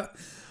 Yeah.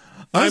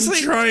 Honestly,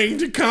 I'm trying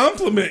to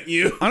compliment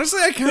you.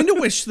 Honestly, I kind of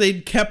wish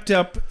they'd kept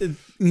up, you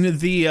know,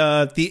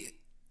 the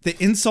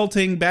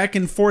insulting back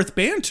and forth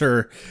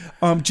banter,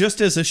 just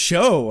as a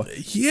show.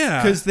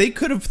 Yeah, because they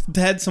could have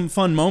had some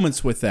fun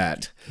moments with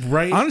that.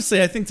 Right.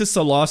 Honestly, I think this is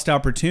a lost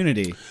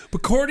opportunity.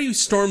 But Cordy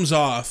storms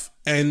off,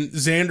 and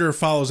Xander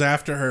follows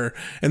after her.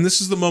 And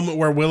this is the moment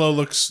where Willow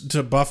looks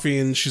to Buffy,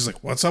 and she's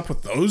like, "What's up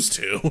with those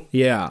two?"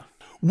 Yeah.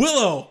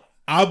 Willow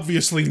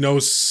obviously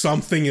knows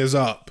something is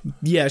up.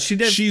 Yeah, she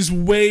did. She's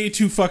way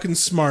too fucking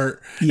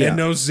smart and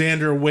knows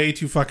Xander way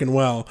too fucking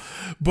well.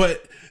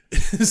 But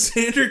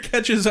Xander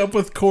catches up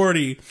with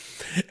Cordy,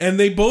 and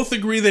they both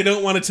agree they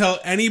don't want to tell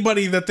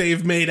anybody that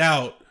they've made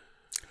out.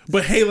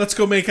 But hey, let's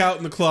go make out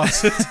in the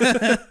closet.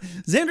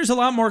 Xander's a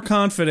lot more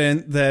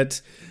confident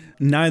that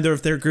neither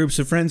of their groups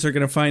of friends are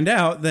going to find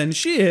out than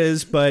she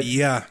is. But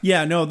yeah,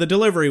 no, the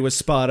delivery was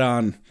spot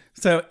on.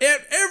 So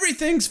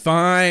everything's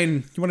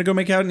fine. You want to go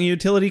make out in the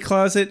utility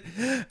closet?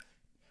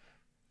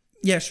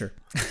 Yeah, sure.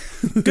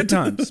 Good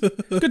times.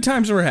 Good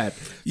times were had.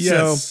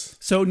 Yes.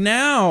 So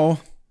now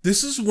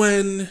this is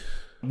when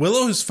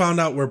Willow has found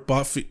out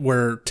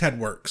where Ted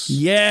works.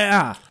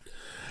 Yeah.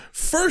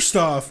 First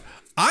off,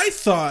 I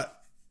thought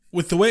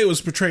with the way it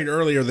was portrayed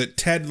earlier that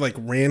Ted like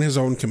ran his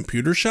own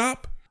computer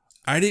shop.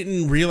 I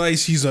didn't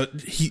realize he's a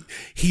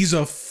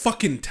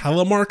fucking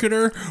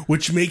telemarketer,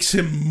 which makes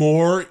him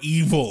more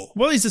evil.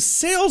 Well, he's a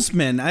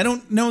salesman. I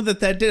don't know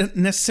that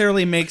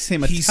necessarily makes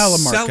him a telemarketer. He's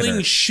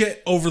selling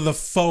shit over the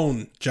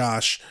phone,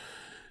 Josh.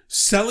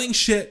 Selling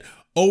shit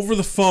over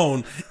the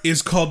phone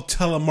is called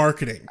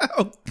telemarketing.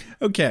 Oh,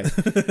 okay.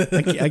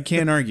 I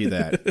can't argue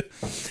that.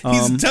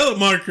 He's a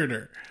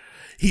telemarketer.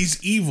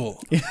 He's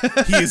evil.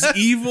 He is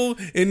evil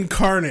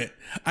incarnate.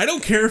 I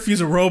don't care if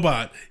he's a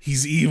robot.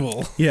 He's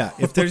evil. Yeah.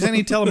 If there's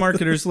any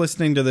telemarketers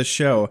listening to this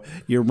show,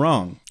 you're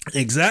wrong.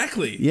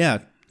 Exactly. Yeah.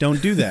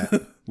 Don't do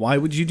that. Why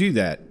would you do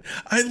that?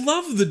 I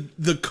love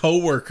the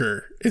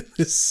coworker in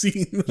this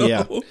scene, though.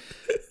 Yeah.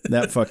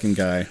 That fucking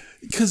guy.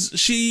 Because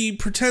she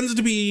pretends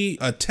to be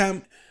a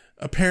temp.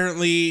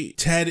 Apparently,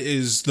 Ted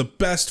is the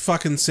best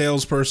fucking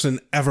salesperson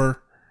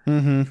ever.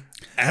 Mm-hmm.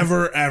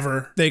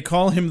 Ever. They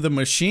call him the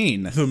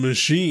Machine. The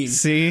Machine.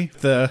 See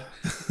the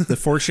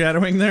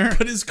foreshadowing there?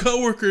 But his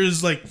coworker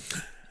is like,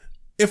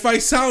 if I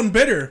sound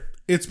bitter,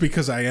 it's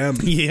because I am.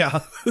 Yeah.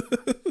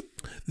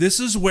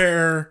 This is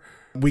where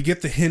we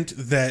get the hint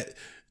that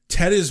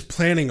Ted is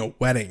planning a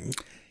wedding.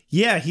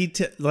 Yeah,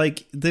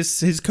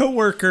 his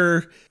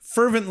coworker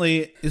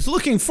fervently is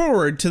looking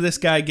forward to this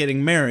guy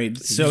getting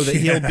married so that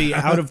he'll be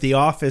out of the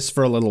office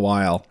for a little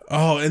while.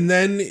 Oh, and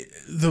then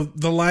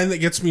the line that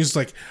gets me is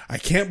like, I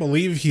can't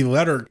believe he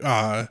let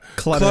her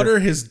clutter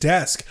his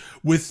desk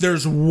with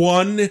there's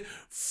one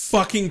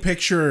fucking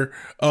picture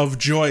of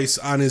Joyce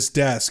on his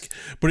desk.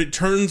 But it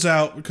turns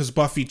out, because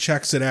Buffy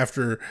checks it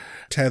after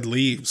Ted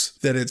leaves,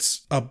 that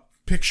it's a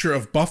picture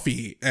of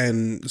Buffy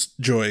and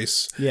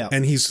Joyce. Yeah.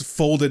 And he's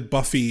folded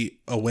Buffy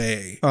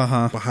away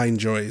behind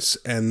Joyce.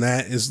 And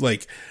that is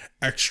like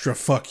extra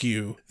fuck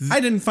you. I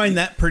didn't find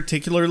that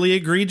particularly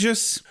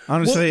egregious,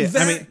 honestly. Well,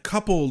 that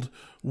coupled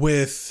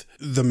with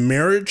the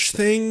marriage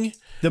thing.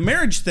 The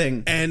marriage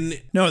thing.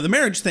 And no, the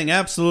marriage thing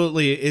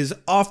absolutely is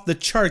off the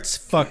charts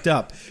fucked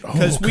up.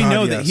 Because we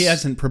know that he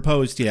hasn't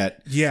proposed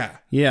yet. Yeah.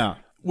 Yeah.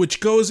 Which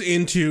goes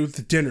into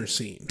the dinner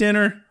scene.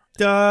 Dinner.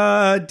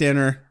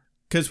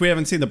 Because we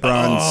haven't seen the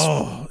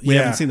bronze. We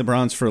haven't seen the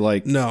bronze for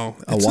like a while.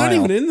 It's not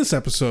even in this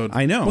episode.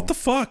 I know. What the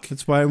fuck?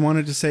 That's why I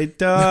wanted to say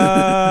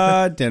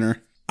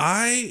dinner.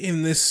 I,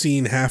 in this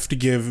scene, have to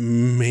give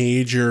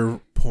major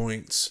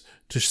points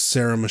to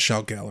Sarah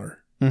Michelle Gellar.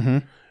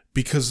 Mm-hmm.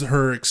 Because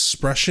her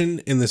expression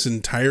in this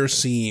entire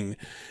scene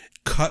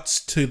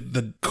cuts to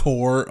the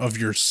core of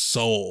your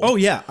soul. Oh,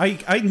 yeah.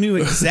 I knew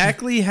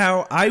exactly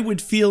how I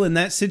would feel in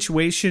that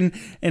situation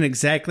and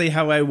exactly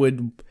how I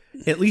would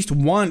at least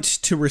want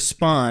to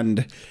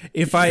respond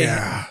if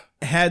I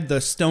had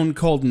the stone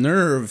cold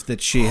nerve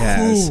that she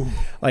has. Ooh.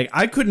 Like,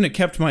 I couldn't have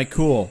kept my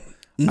cool.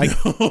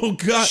 Oh,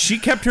 God. She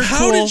kept her cool.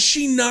 How did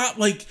she not,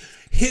 like,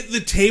 hit the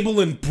table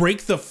and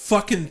break the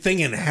fucking thing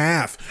in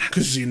half?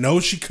 Because you know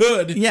she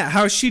could. Yeah,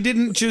 how she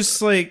didn't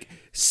just, like,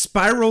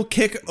 spiral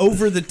kick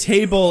over the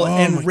table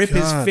and rip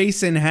his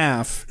face in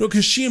half. No,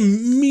 because she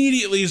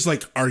immediately is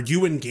like, are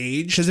you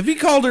engaged? Because if he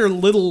called her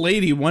little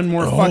lady one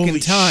more fucking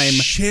time,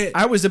 shit.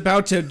 I was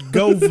about to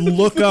go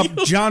look up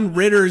John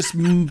Ritter's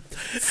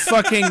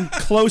fucking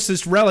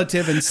closest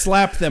relative and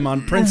slap them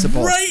on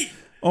principle. Right.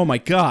 Oh my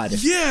God.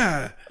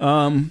 Yeah.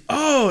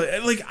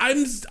 Like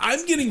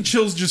I'm getting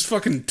chills just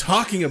fucking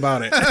talking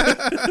about it.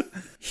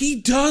 He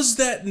does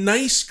that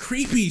nice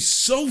creepy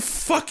so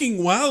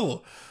fucking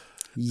well.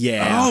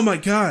 Yeah. Oh my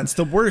God. It's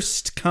the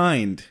worst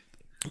kind.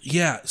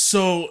 Yeah.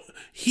 So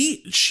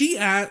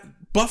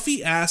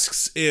Buffy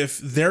asks if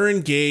they're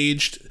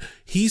engaged.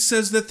 He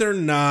says that they're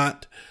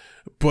not,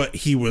 but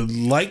he would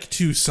like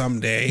to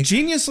someday.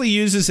 Geniusly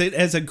uses it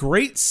as a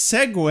great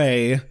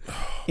segue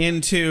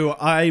into,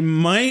 I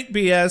might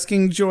be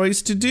asking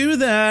Joyce to do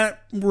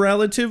that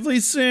relatively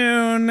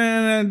soon.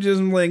 And I'm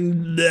just like,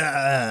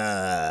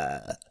 nah.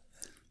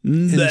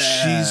 And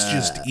she's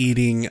just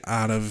eating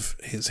out of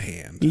his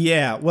hand.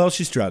 Yeah, well,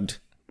 she's drugged.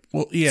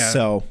 Well, yeah.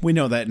 So we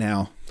know that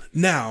now.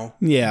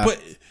 Yeah. But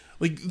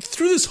like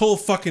through this whole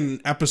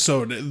fucking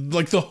episode,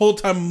 like the whole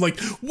time I'm like,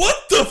 what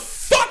the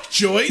fuck,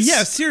 Joyce?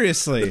 Yeah,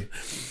 seriously.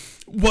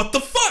 What the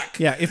fuck?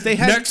 Yeah, if they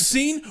had next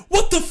scene,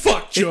 what the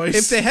fuck, Joyce?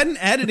 If they hadn't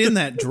added in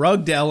that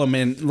drugged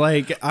element,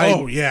 like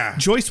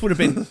Joyce would have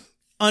been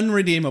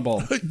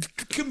unredeemable.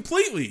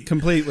 Completely.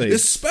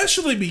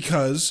 Especially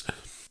because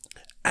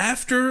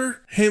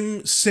after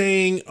him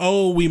saying,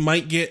 "Oh, we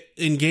might get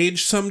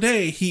engaged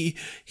someday," he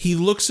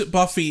looks at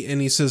Buffy and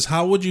he says,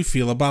 "How would you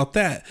feel about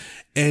that?"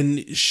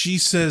 And she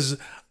says,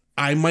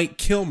 "I might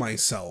kill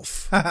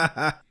myself."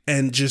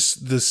 And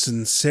just the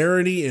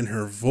sincerity in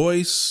her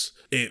voice,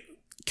 it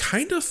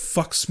kind of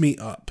fucks me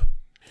up.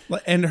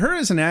 And her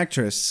as an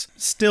actress,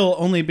 still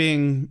only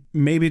being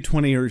maybe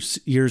 20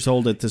 years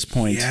old at this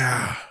point.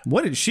 Yeah.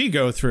 What did she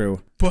go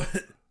through? But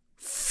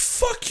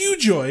fuck you,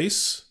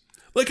 Joyce.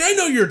 Like, I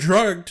know you're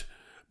drugged,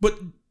 but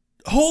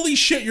holy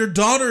shit, your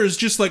daughter is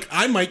just like,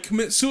 I might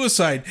commit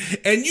suicide.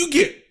 And you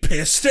get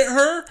pissed at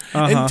her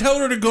and tell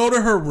her to go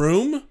to her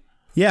room?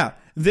 Yeah.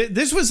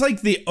 This was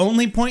like the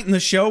only point in the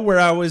show where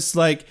I was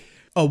like,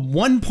 a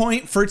 1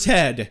 point for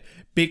Ted.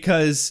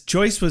 Because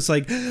Joyce was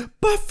like,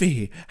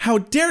 Buffy, how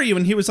dare you?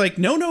 And he was like,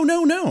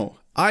 no.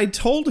 I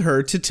told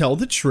her to tell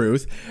the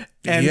truth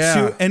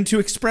and to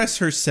express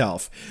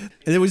herself.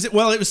 It was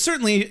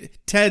certainly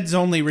Ted's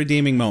only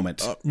redeeming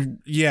moment.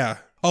 Yeah.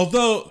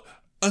 Although,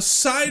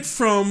 aside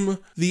from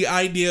the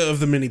idea of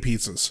the mini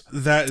pizzas,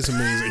 that is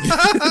amazing.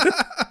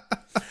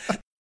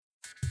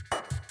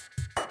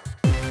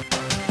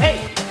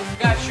 Hey,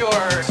 got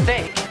your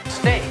steak.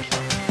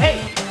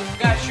 Hey,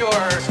 got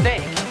your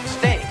steak.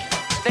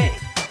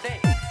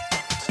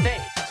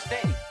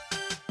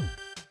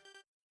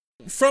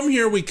 From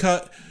here, we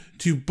cut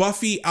to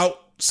Buffy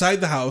outside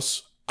the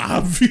house.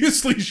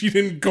 Obviously, she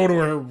didn't go to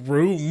her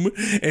room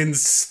and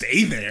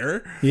stay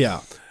there.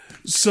 Yeah.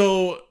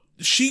 So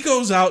she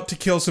goes out to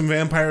kill some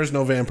vampires.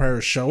 No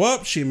vampires show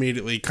up. She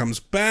immediately comes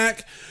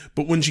back.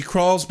 But when she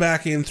crawls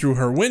back in through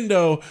her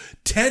window,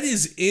 Ted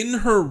is in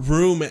her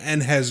room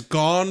and has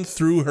gone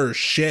through her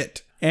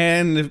shit.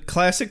 And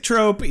classic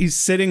trope, he's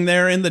sitting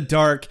there in the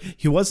dark.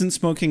 He wasn't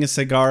smoking a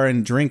cigar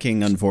and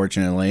drinking,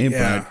 unfortunately.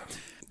 Yeah. But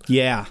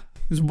yeah.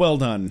 It was well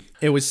done.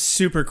 It was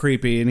super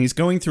creepy, and he's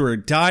going through her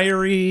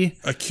diary.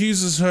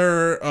 Accuses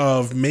her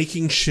of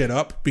making shit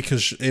up,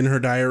 because in her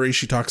diary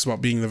she talks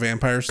about being the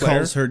vampire slayer.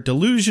 Calls her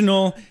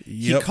delusional.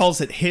 Yep. He calls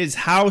it his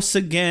house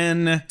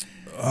again.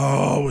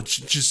 Oh, it's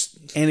just...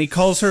 And he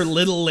calls her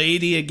little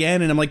lady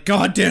again, and I'm like,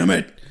 God damn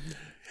it.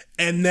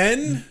 And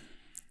then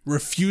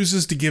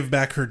refuses to give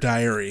back her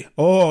diary.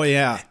 Oh,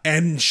 yeah.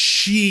 And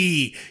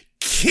she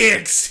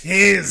kicks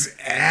his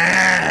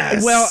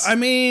ass. Well, I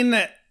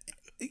mean...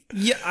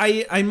 Yeah,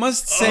 I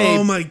must say...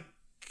 Oh my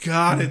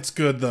God, it's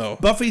good, though.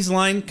 Buffy's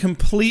line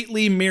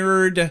completely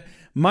mirrored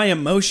my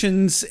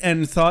emotions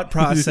and thought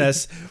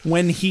process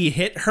when he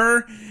hit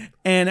her.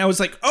 And I was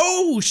like,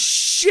 oh,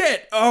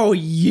 shit. Oh,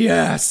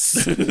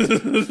 yes.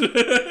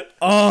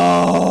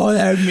 Oh,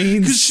 that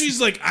means... Because she's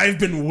like, I've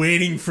been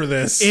waiting for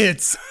this.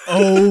 It's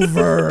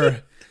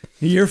over.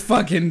 You're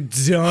fucking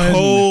done.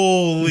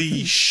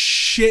 Holy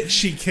shit,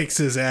 she kicks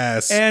his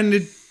ass.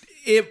 And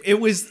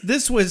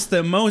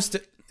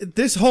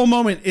this whole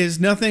moment is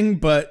nothing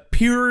but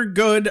pure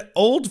good,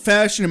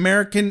 old-fashioned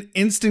American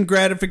instant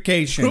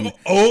gratification.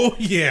 Oh,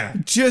 yeah.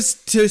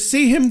 Just to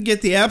see him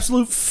get the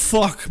absolute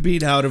fuck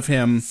beat out of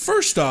him.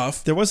 First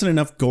off... There wasn't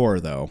enough gore,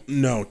 though.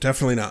 No,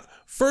 definitely not.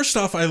 First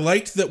off, I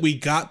liked that we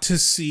got to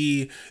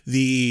see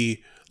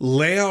the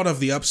layout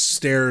of the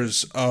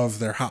upstairs of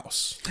their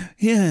house.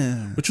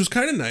 Yeah. Which was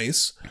kind of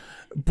nice.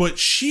 But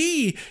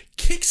she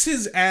kicks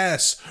his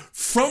ass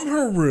from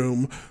her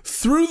room,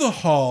 through the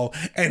hall,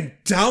 and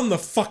down the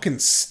fucking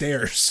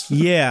stairs.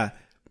 Yeah.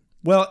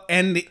 Well,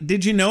 and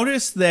did you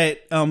notice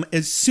that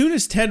as soon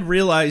as Ted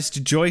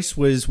realized Joyce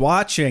was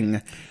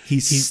watching, he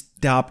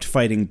stopped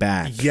fighting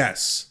back?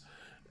 Yes.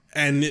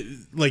 And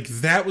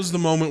that was the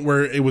moment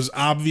where it was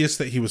obvious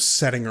that he was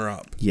setting her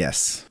up.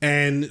 Yes.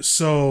 And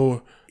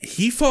so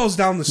he falls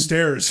down the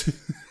stairs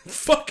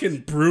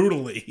fucking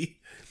brutally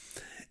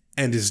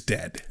and is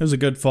dead. It was a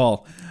good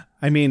fall.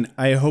 I mean,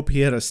 I hope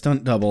he had a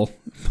stunt double.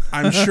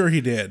 I'm sure he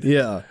did.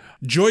 Yeah.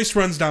 Joyce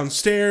runs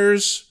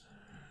downstairs,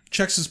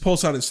 checks his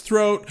pulse on his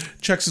throat,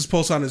 checks his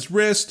pulse on his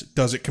wrist,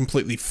 does it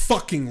completely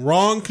fucking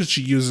wrong because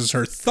she uses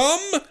her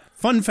thumb.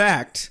 Fun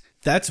fact,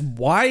 that's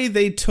why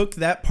they took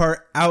that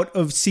part out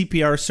of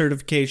CPR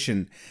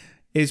certification,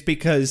 is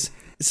because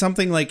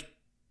something like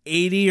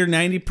 80 or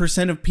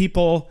 90% of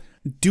people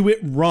do it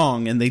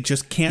wrong and they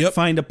just can't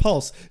find a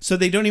pulse. So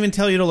they don't even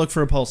tell you to look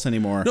for a pulse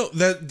anymore. No,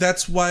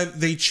 that's why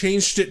they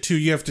changed it to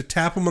you have to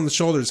tap them on the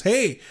shoulders.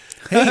 Hey,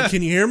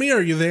 can you hear me?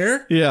 Are you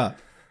there? Yeah.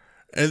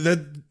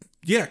 And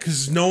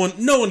because no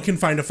one can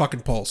find a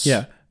fucking pulse.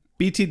 Yeah.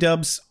 BT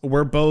Dubs,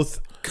 we're both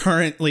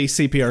currently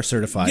CPR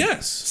certified.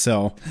 Yes.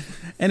 So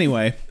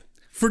anyway.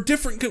 For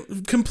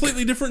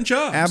completely different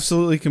jobs.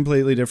 Absolutely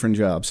completely different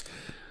jobs.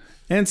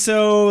 And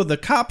so the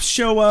cops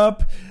show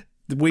up.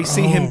 We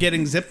see him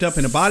getting zipped up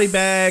in a body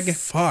bag.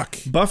 Fuck.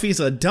 Buffy's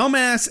a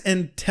dumbass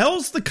and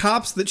tells the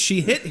cops that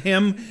she hit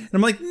him. And I'm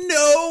like,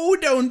 no,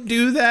 don't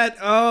do that.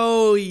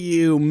 Oh,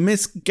 you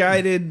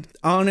misguided,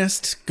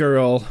 honest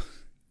girl.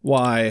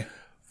 Why?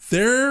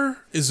 There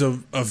is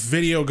a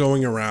video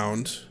going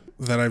around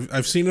that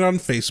I've seen it on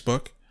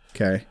Facebook.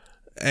 Okay.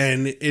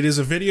 And it is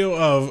a video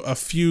of a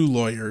few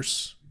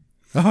lawyers.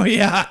 Oh,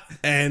 yeah.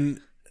 And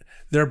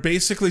they're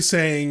basically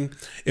saying,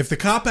 if the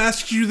cop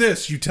asks you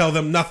this, you tell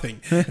them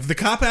nothing. If the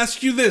cop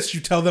asks you this,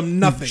 you tell them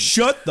nothing.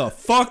 Shut the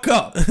fuck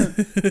up.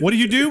 What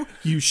do?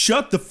 You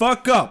shut the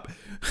fuck up.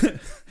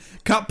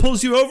 Cop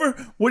pulls you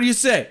over. What do you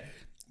say?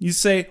 You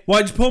say,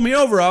 why'd you pull me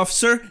over,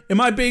 officer?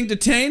 Am I being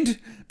detained?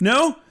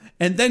 No?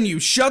 And then you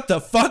shut the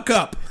fuck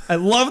up. I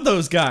love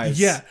those guys.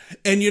 Yeah.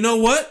 And you know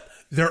what?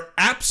 They're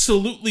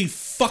absolutely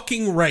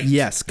fucking right.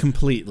 Yes,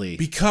 completely.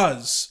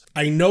 Because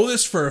I know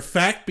this for a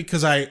fact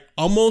because I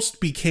almost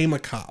became a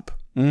cop.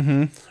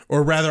 Mm-hmm.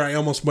 Or rather, I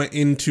almost went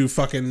into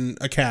fucking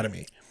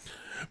academy.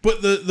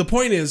 But the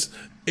point is,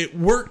 it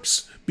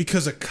works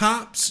because a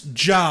cop's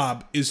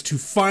job is to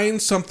find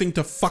something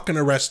to fucking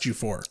arrest you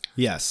for.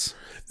 Yes.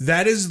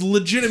 That is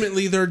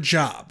legitimately their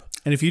job.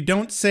 And if you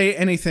don't say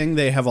anything,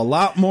 they have a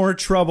lot more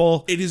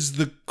trouble. It is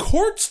the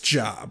court's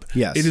job.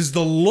 Yes. It is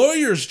the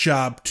lawyer's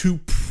job to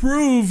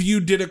prove you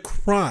did a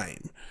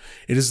crime.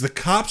 It is the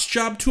cop's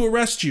job to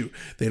arrest you.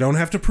 They don't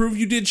have to prove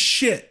you did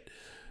shit.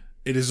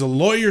 It is a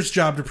lawyer's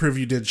job to prove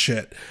you did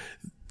shit.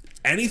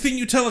 Anything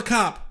you tell a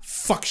cop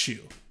fucks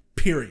you.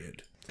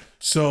 Period.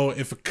 So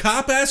if a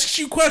cop asks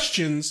you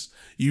questions,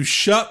 you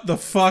shut the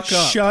fuck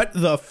up. Shut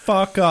the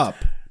fuck up.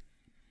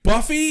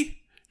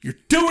 Buffy, you're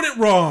doing it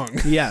wrong.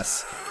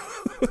 Yes.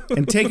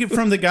 And take it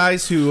from the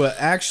guys who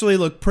actually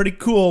look pretty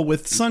cool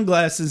with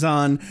sunglasses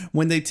on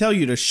when they tell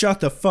you to shut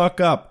the fuck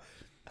up.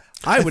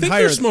 I would think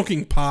hire they're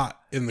smoking pot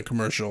in the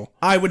commercial.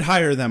 I would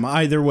hire them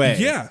either way.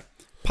 Yeah.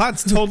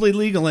 Pot's totally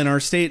legal in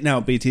our state now,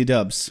 BT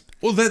Dubs.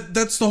 Well,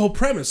 that's the whole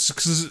premise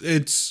because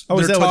it's. Oh,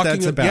 is that what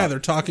that's about? Yeah, they're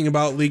talking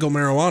about legal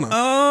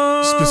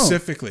marijuana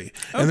specifically,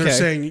 and they're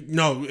saying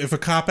no. If a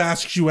cop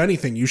asks you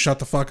anything, you shut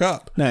the fuck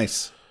up.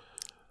 Nice.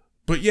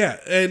 But yeah,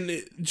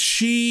 and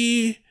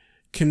she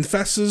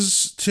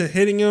confesses to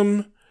hitting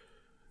him.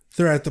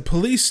 They're at the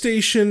police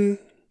station.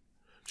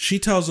 She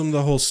tells him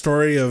the whole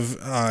story of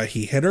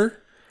he hit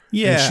her.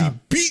 Yeah. And she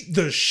beat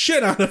the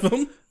shit out of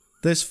him.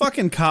 This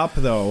fucking cop,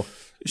 though,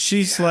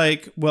 she's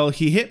like, well,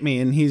 he hit me.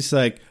 And he's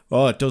like,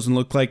 oh, it doesn't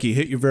look like he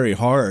hit you very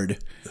hard.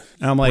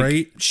 And I'm like,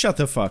 right? Shut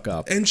the fuck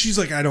up. And she's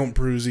like, I don't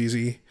bruise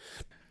easy.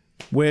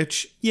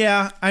 Which,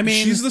 yeah, I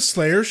mean. She's the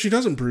Slayer. She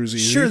doesn't bruise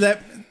easy. Sure,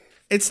 that.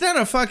 It's not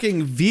a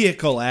fucking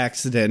vehicle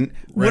accident.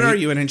 Right. What are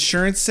you, an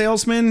insurance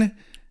salesman?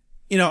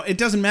 You know, it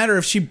doesn't matter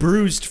if she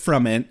bruised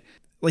from it.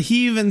 Like,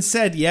 he even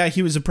said, yeah,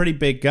 he was a pretty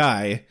big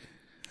guy.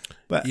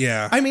 But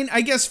Yeah. I mean, I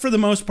guess for the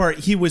most part,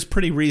 he was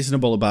pretty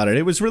reasonable about it.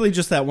 It was really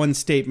just that one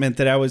statement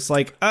that I was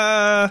like,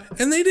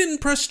 And they didn't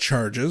press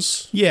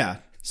charges. yeah,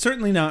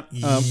 certainly not.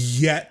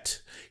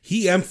 Yet.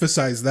 He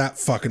emphasized that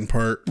fucking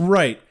part.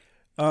 Right.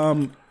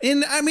 And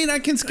I mean, I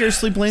can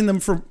scarcely blame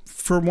them for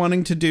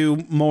wanting to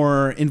do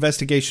more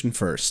investigation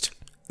first.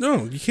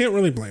 No, you can't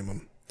really blame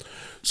him.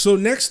 So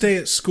next day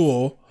at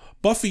school,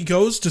 Buffy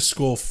goes to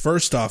school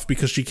first off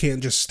because she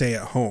can't just stay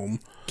at home.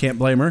 Can't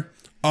blame her.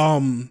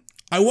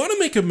 I want to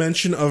make a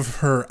mention of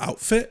her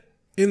outfit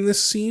in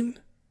this scene.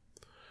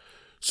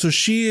 So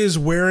she is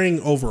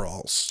wearing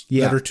overalls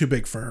that are too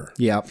big for her.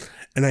 Yeah.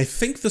 And I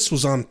think this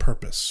was on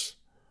purpose.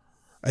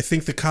 I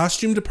think the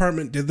costume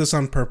department did this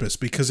on purpose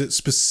because it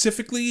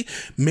specifically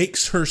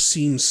makes her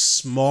seem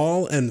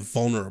small and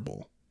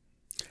vulnerable.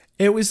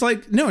 It was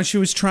like, no, she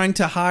was trying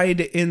to hide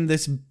in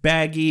this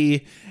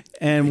baggy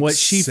and what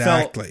she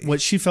felt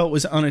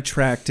was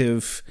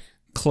unattractive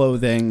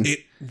clothing. It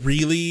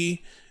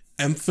really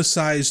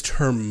emphasized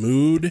her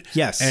mood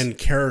and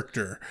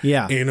character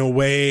in a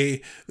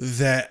way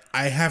that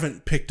I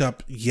haven't picked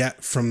up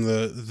yet from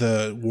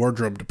the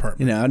wardrobe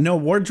department. No,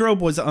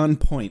 wardrobe was on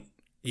point.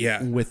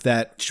 Yeah. With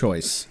that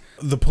choice.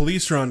 The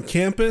police are on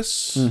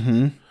campus.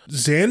 Mm-hmm.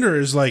 Xander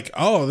is like,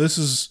 oh,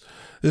 this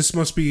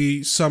must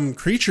be some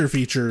creature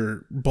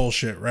feature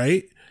bullshit,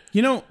 right?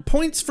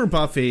 Points for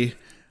Buffy.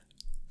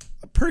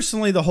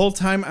 Personally, the whole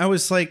time I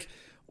was like,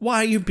 why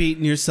are you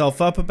beating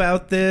yourself up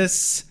about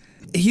this?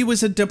 He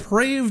was a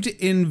depraved,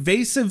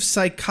 invasive,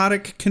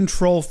 psychotic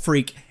control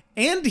freak,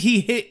 and he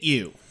hit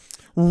you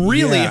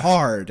really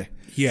hard.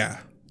 Yeah.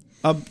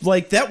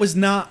 That was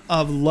not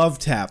a love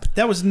tap.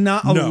 That was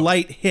not a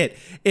light hit.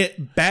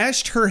 It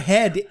bashed her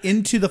head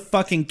into the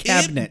fucking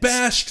cabinet. It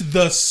bashed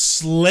the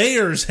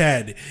Slayer's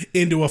head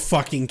into a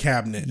fucking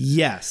cabinet.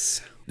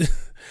 Yes.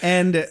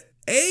 And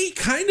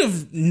kind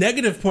of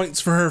negative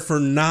points for her for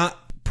not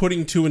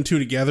putting two and two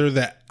together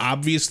that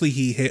obviously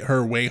he hit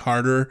her way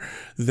harder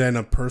than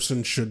a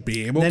person should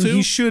be able to. Then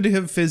he should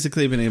have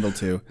physically been able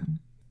to.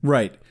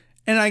 Right.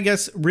 And I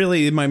guess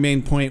really my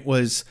main point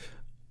was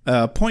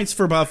points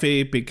for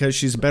Buffy because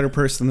she's a better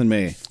person than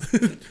me.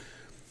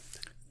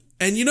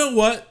 And you know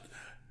what?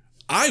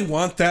 I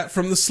want that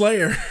from the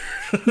Slayer.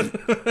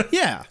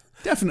 Yeah,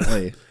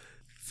 definitely.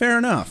 Fair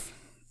enough.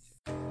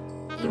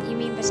 You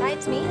mean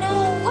besides me?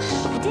 No,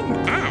 I didn't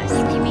ask.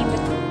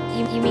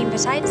 You mean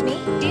besides me?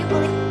 Do you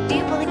believe?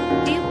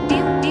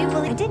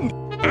 I didn't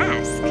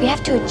ask. We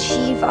have to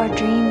achieve our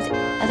dreams,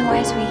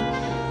 otherwise we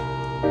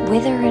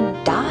wither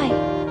and die.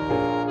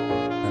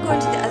 We're going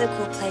to the other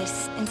cool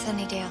place in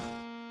Sunnydale.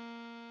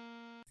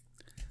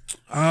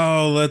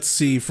 Oh, let's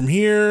see. From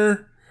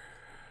here,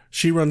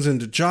 she runs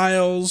into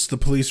Giles. The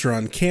police are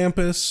on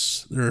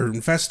campus. They're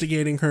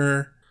investigating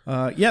her.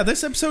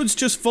 This episode's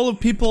just full of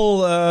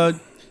people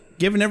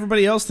giving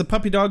everybody else the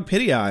puppy dog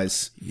pity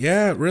eyes.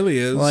 Yeah, it really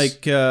is.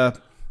 Like,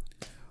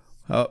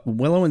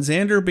 Willow and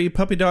Xander be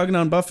puppy dogging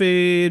on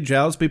Buffy.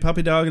 Giles be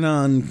puppy dogging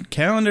on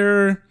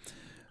Calendar.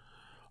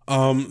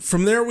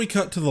 From there, we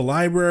cut to the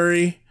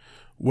library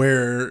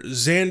where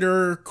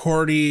Xander,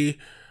 Cordy,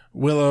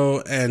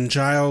 Willow, and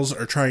Giles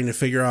are trying to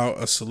figure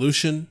out a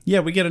solution.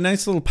 Yeah, we get a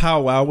nice little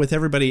powwow with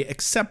everybody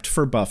except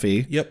for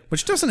Buffy. Yep.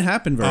 Which doesn't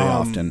happen very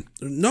often.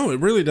 No, it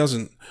really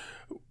doesn't.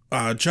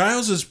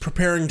 Giles is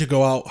preparing to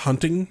go out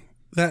hunting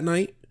that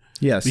night.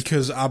 Yes.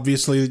 Because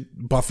obviously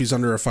Buffy's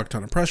under a fuck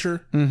ton of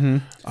pressure.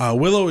 Mm-hmm.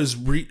 Willow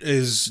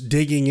is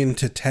digging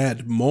into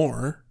Ted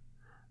more.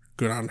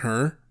 Good on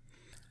her.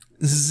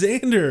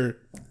 Xander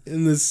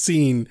in this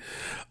scene.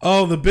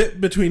 Oh, the bit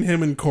between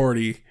him and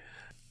Cordy.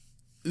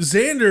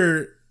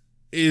 Xander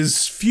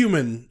is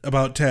fuming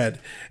about Ted.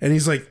 And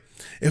he's like,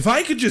 if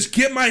I could just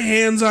get my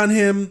hands on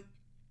him,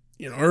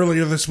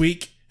 earlier this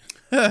week.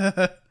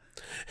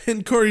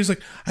 And Cordy's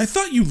like, I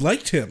thought you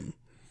liked him.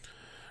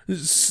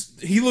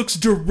 He looks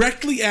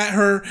directly at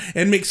her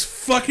and makes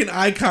fucking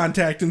eye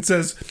contact and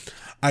says,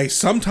 I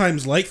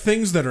sometimes like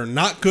things that are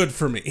not good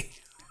for me.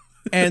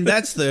 And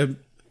that's the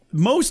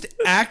most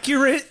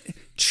accurate,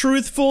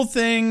 truthful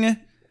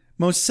thing,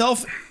 most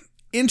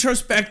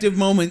self-introspective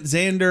moment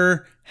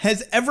Xander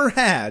has ever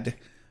had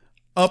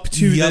up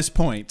to this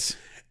point.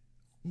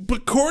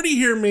 But Cordy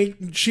here,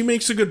 she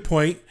makes a good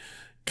point,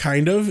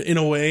 kind of, in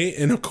a way,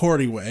 in a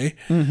Cordy way.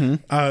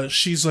 Mm-hmm.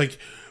 She's like,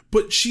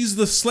 but she's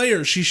the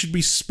Slayer. She should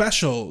be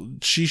special.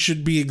 She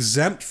should be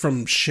exempt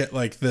from shit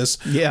like this,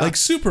 like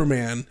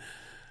Superman.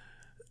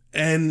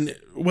 And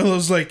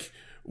Willow's like,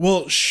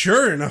 well,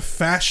 sure, in a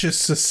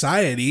fascist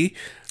society.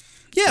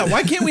 Yeah,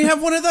 why can't we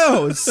have one of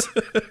those?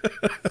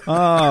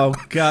 Oh,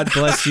 God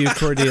bless you,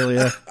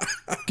 Cordelia.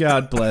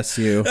 God bless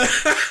you.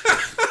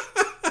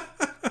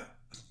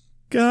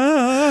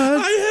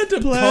 God, I had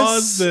to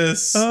pause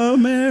this.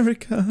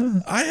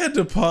 America. I had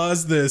to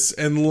pause this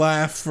and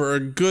laugh for a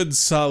good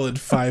solid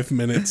 5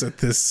 minutes at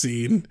this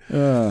scene.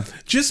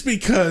 Just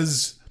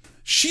because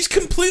she's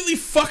completely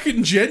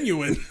fucking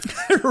genuine.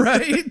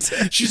 Right?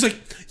 She's like,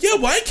 yeah,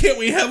 why can't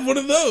we have one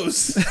of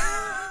those?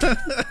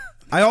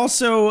 I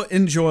also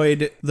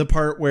enjoyed the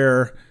part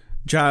where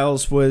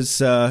Giles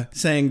was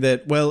saying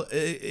that, well,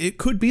 it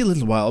could be a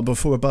little while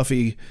before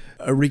Buffy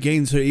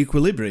regains her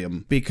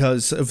equilibrium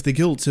because of the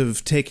guilt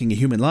of taking a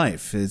human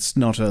life. It's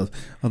not a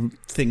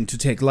thing to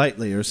take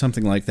lightly or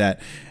something like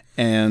that.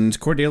 And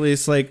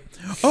Cordelia's like,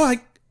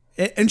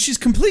 and she's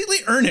completely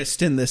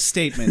earnest in this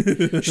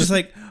statement. She's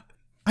like,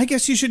 I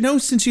guess you should know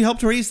since you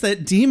helped raise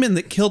that demon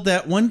that killed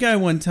that one guy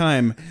one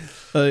time.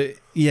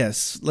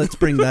 Yes, let's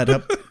bring that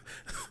up.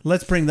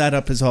 Let's bring that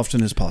up as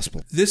often as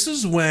possible. This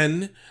is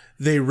when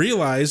they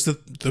realize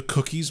that the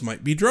cookies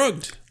might be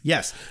drugged.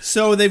 Yes.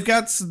 So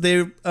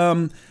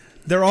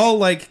they're all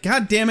like,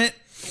 God damn it,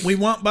 we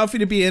want Buffy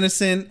to be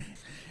innocent.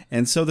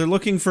 And so they're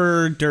looking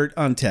for dirt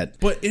on Ted.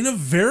 But in a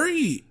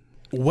very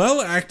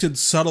well-acted,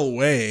 subtle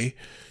way,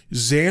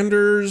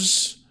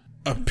 Xander's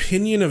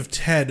opinion of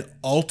Ted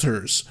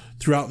alters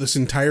throughout this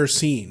entire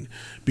scene.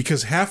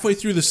 Because halfway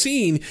through the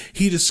scene,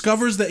 he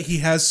discovers that he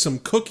has some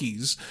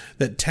cookies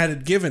that Ted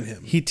had given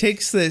him. He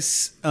takes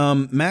this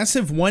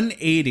massive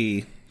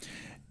 180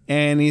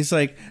 and he's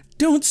like,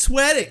 don't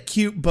sweat it,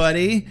 cute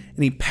buddy.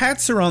 And he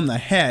pats her on the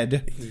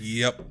head.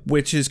 Yep.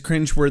 Which is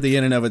cringeworthy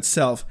in and of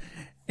itself.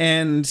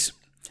 And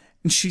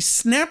she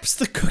snaps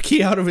the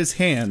cookie out of his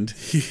hand.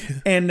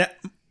 And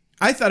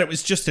I thought it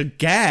was just a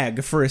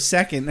gag for a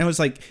second. I was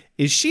like,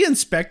 is she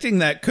inspecting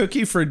that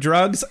cookie for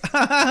drugs?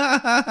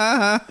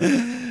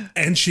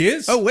 And she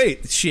is. Oh,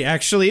 wait. She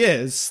actually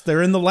is.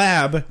 They're in the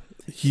lab.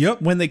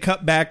 Yep. When they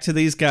cut back to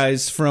these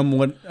guys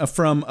from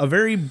a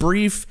very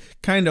brief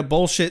kind of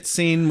bullshit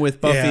scene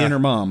with Buffy and her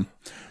mom.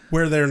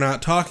 Where they're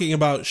not talking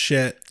about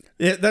shit.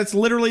 That's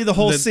literally the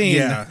whole scene.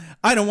 Yeah.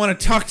 I don't want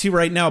to talk to you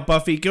right now,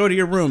 Buffy. Go to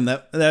your room.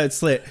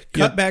 That's lit.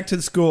 Cut back to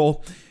the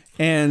school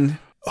and...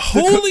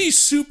 Holy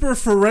super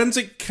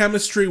forensic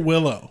chemistry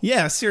Willow.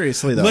 Yeah,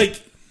 seriously though.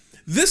 Like,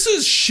 this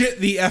is shit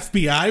the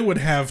FBI would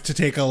have to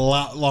take a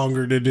lot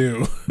longer to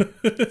do.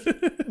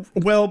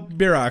 Well,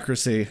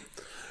 bureaucracy.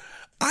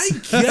 I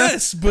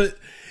guess, but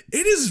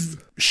it is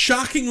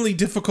shockingly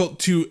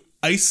difficult to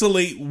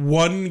isolate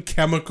one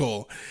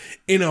chemical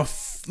in a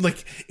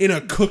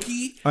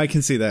cookie. I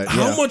can see that.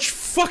 How much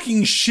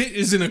fucking shit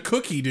is in a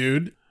cookie,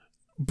 dude?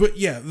 But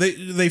yeah,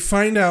 they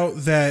find out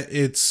that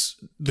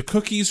the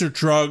cookies are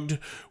drugged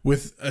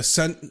with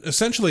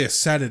essentially a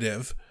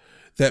sedative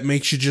that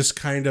makes you just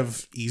kind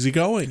of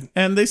easygoing.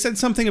 And they said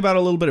something about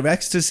a little bit of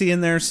ecstasy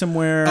in there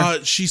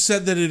somewhere. She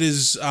said that it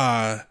is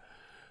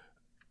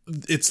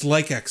it's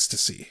like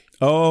ecstasy.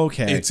 Oh,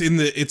 okay. It's in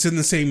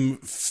the same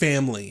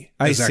family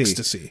as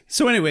ecstasy.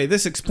 So anyway,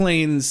 this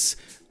explains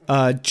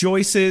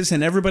Joyce's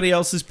and everybody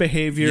else's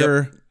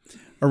behavior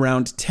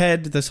around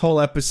Ted this whole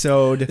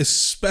episode.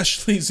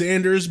 Especially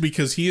Xander's,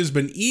 because he has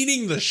been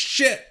eating the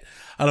shit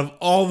out of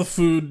all the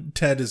food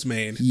Ted has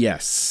made.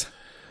 Yes.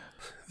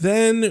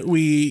 Then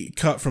we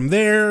cut from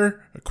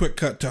there, a quick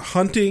cut to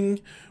hunting,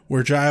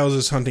 where Giles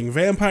is hunting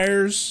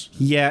vampires.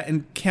 Yeah,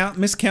 and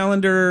Miss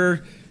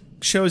Calendar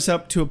shows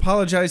up to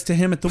apologize to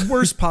him at the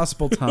worst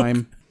possible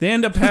time. They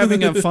end up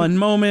having a fun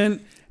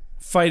moment,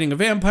 fighting a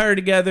vampire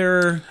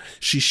together.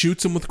 She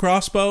shoots him with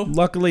crossbow.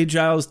 Luckily,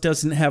 Giles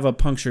doesn't have a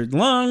punctured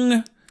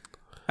lung,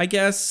 I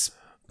guess.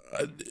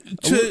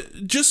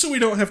 Just so we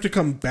don't have to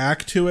come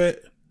back to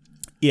it.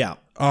 Yeah.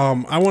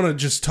 I want to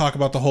just talk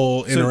about the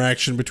whole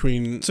interaction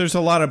between... So there's a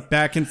lot of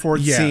back and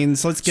forth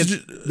scenes. Let's get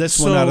this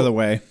one out of the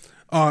way.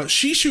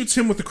 She shoots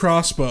him with the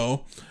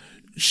crossbow.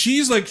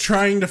 She's like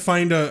trying to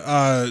find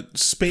a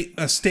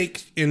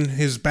stake in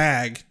his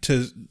bag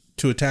to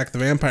attack the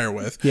vampire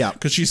with. Yeah.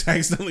 Because she's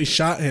accidentally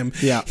shot him.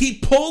 Yeah. He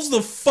pulls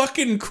the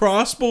fucking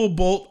crossbow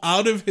bolt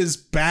out of his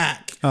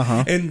back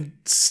and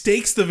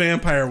stakes the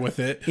vampire with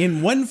it.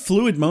 In one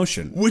fluid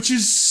motion. Which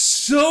is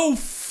so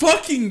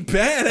fucking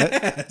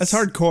badass. That's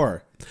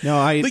hardcore.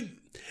 No,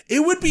 it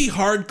would be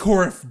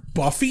hardcore if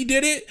Buffy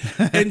did it,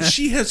 and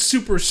she has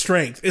super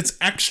strength. It's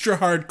extra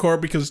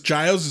hardcore because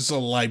Giles is a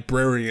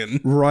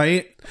librarian.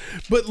 Right.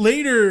 But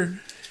later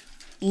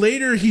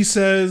he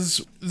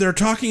says they're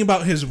talking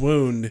about his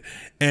wound,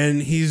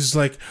 and he's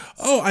like,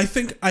 "Oh, I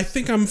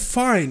think I'm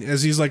fine."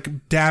 As he's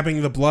like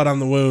dabbing the blood on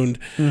the wound,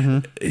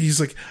 he's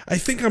like, "I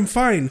think I'm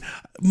fine.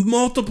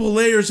 Multiple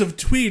layers of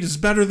tweed is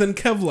better than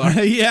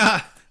Kevlar."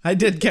 Yeah, I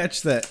did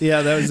catch that.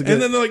 Yeah, that was a good.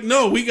 And then they're like,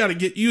 "No, we got to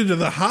get you to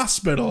the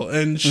hospital."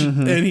 And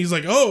and he's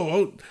like,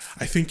 "Oh,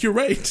 I think you're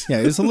right."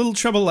 Yeah, there's a little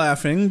trouble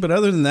laughing, but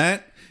other than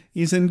that,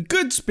 he's in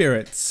good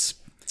spirits.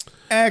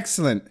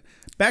 Excellent.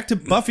 Back to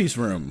Buffy's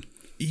room.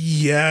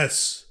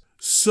 Yes.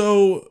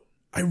 So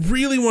I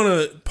really want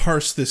to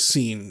parse this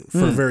scene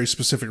for a very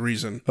specific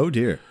reason. Oh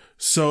dear.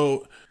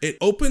 So it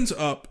opens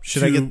up.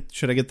 Should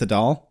I get the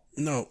doll?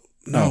 No,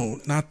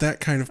 not that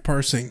kind of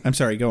parsing. I'm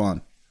sorry. Go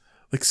on.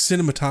 Like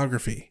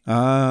cinematography.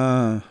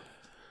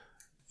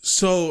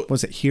 So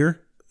was it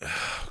here?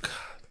 Oh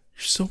God,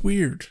 you're so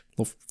weird.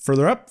 A little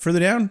further up,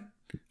 further down.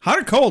 Hot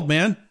or cold,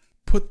 man?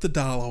 Put the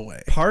doll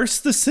away. Parse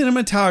the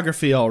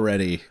cinematography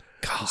already.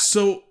 God.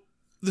 So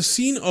the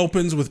scene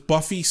opens with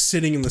Buffy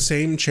sitting in the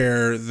same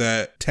chair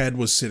that Ted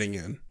was sitting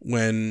in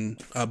when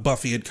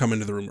Buffy had come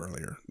into the room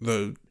earlier,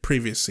 the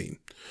previous scene.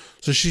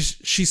 So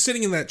she's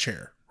sitting in that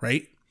chair,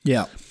 right?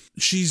 Yeah.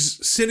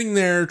 She's sitting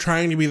there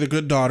trying to be the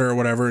good daughter or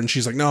whatever, and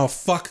she's like, no,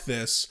 fuck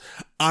this.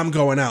 I'm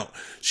going out.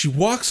 She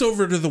walks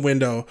over to the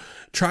window,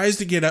 tries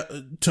to get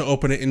to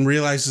open it, and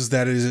realizes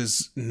that it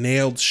is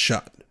nailed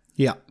shut.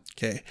 Yeah.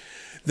 Okay.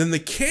 Then the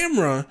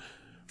camera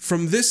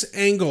from this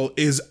angle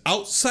is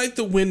outside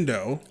the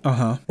window,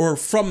 or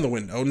from the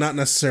window, not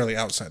necessarily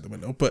outside the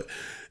window, but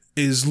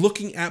is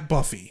looking at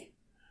Buffy.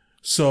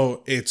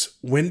 So it's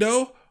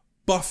window,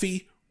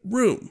 Buffy,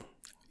 room.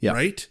 Yeah.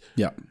 Right?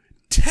 Yeah.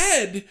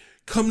 Ted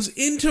comes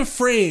into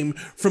frame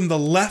from the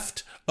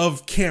left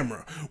of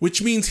camera,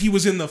 which means he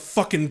was in the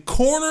fucking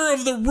corner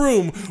of the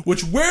room,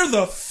 which where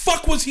the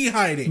fuck was he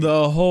hiding?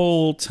 The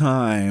whole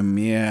time,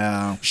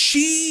 yeah.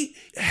 She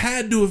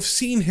had to have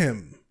seen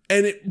him,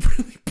 and it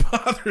really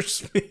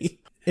bothers me.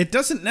 It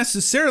doesn't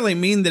necessarily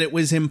mean that it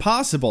was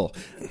impossible.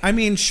 I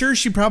mean, sure,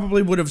 she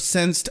probably would have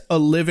sensed a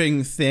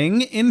living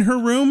thing in her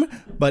room,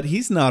 but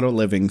he's not a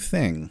living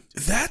thing.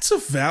 That's a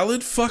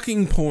valid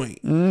fucking point.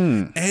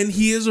 And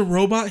he is a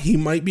robot. He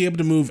might be able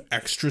to move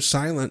extra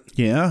silent.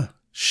 Yeah.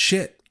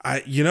 Shit.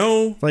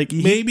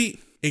 Maybe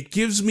it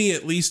gives me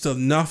at least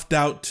enough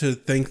doubt to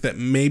think that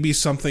maybe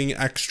something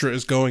extra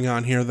is going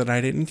on here that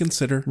I didn't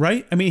consider.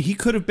 Right? I mean, he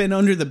could have been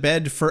under the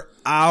bed for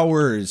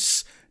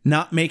hours,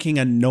 not making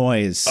a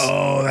noise.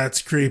 Oh,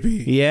 that's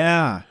creepy.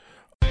 Yeah.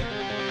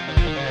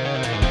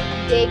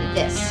 Dig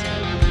this.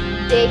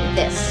 Dig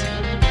this.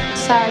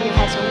 Sorry you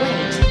had to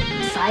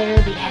wait. Fire,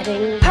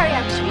 beheading. Hurry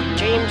up, sweet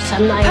dreams.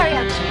 Sunlight. Hurry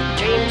up, sweet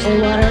dreams.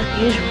 Cold water,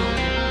 usual.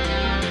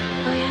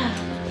 Oh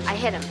yeah, I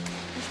hit him.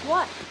 With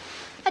what?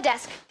 A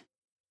desk.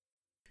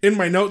 In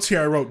my notes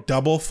here, I wrote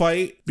double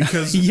fight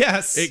because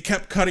yes, it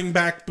kept cutting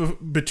back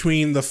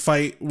between the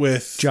fight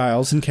with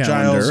Giles and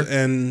Calendar.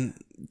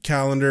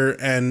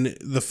 And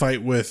the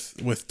fight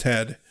with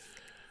Ted.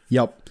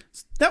 Yep.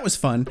 That was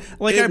fun.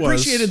 I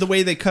appreciated the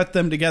way they cut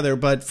them together,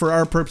 but for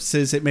our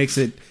purposes, it makes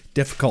it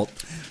difficult.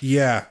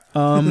 Yeah.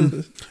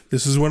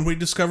 This is when we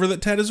discover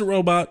that Ted is a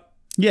robot.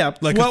 Yeah.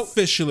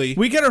 Officially.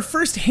 We get our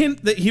first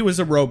hint that he was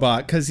a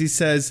robot because he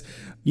says,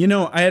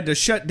 I had to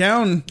shut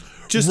down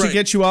just to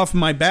get you off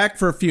my back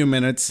for a few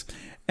minutes.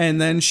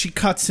 And then she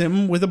cuts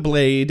him with a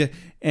blade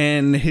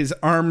and his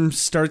arm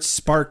starts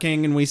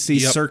sparking and we see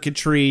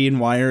circuitry and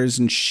wires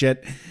and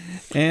shit.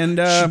 And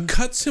she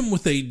cuts him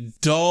with a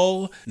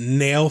dull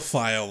nail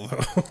file,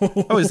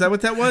 though. Oh, is that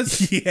what that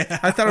was? Yeah.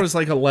 I thought it was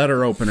like a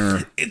letter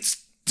opener.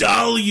 It's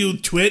dull, you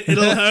twit.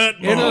 It'll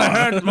hurt more. It'll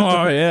hurt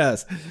more,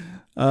 yes.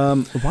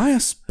 Why a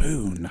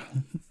spoon?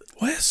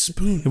 Why a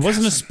spoon? It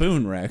wasn't a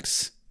spoon,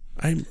 Rex.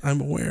 I'm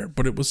aware,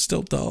 but it was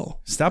still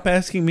dull. Stop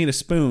asking me to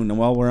spoon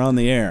while we're on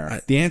the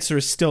air. The answer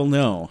is still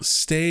no.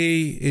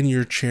 Stay in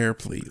your chair,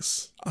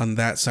 please, on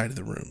that side of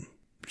the room.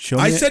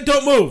 I said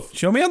don't move.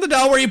 Show me on the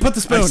doll where you put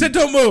the spoon. I said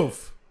don't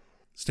move.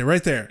 Stay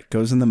right there. It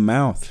goes in the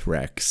mouth,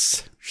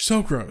 Rex. You're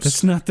so gross.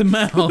 That's not the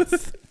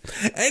mouth.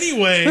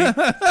 Anyway,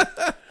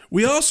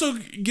 we also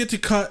get to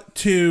cut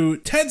to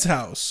Ted's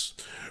house,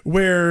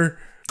 where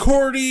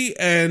Cordy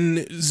and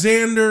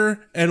Xander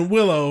and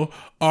Willow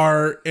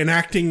are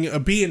enacting a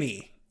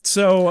B&E.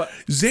 So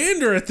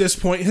Xander at this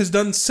point has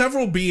done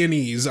several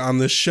B&Es on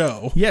this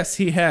show. Yes,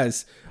 he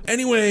has.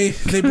 Anyway,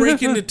 they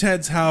break into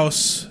Ted's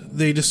house.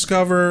 They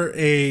discover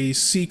a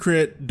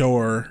secret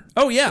door.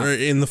 Oh, yeah.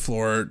 In the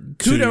floor.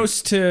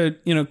 Kudos to,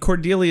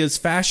 Cordelia's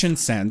fashion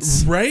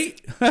sense.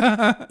 Right?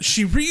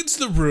 She reads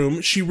the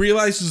room. She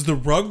realizes the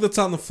rug that's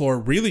on the floor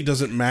really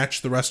doesn't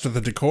match the rest of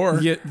the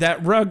decor. Yeah,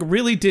 that rug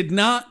really did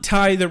not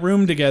tie the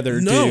room together,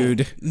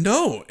 dude.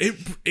 No,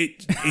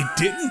 it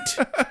didn't.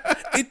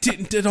 It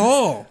didn't at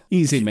all.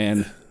 Easy,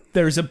 man.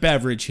 There's a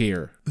beverage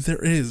here.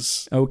 There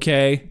is.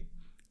 Okay.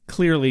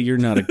 Clearly, you're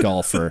not a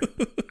golfer.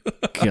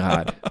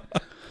 God.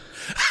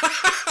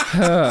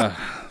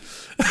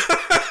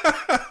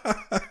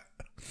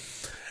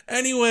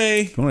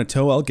 Anyway. If you want a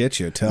toe, I'll get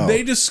you a toe.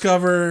 They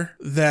discover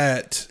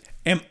that...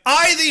 Am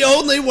I the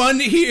only one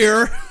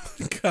here?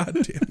 God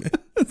damn it.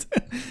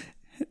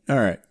 All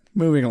right.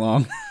 Moving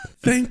along.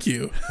 Thank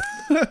you.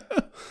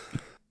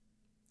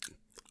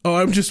 Oh,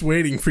 I'm just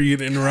waiting for you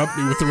to interrupt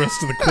me with the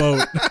rest of the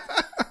quote.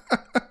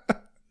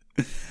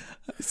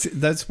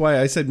 That's why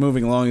I said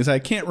moving along, is I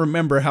can't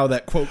remember how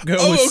that quote goes.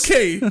 Oh,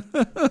 okay.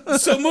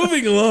 So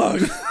moving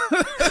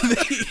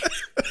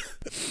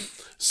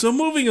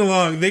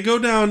along, they go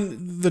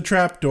down the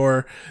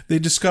trapdoor. They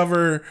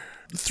discover,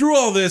 through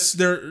all this,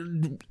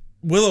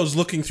 Willow's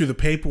looking through the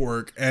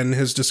paperwork and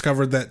has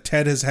discovered that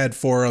Ted has had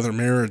 4 other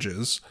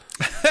marriages.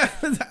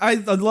 I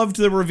loved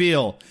the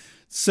reveal.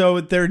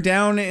 So they're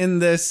down in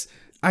this...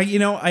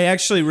 I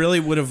actually really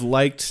would have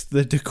liked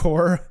the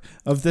decor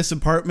of this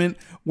apartment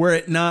were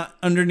it not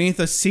underneath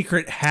a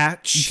secret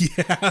hatch.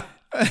 Yeah.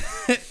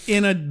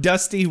 In a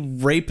dusty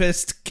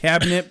rapist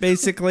cabinet,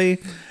 basically.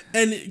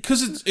 And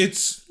because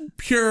it's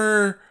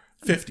pure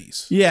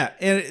 50s. Yeah,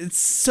 and it's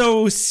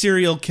so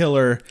serial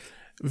killer.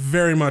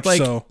 Very much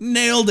so.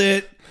 Nailed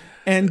it.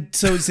 And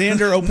so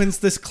Xander opens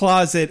this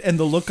closet and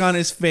the look on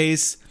his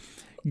face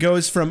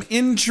goes from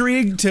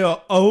intrigue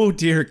to, oh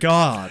dear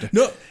God.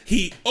 No,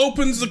 he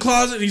opens the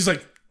closet and he's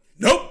like,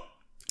 nope.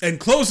 And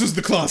closes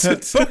the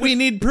closet. But we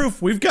need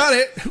proof. We've got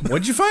it.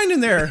 What'd you find in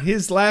there?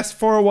 His last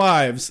 4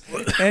 wives.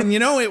 And,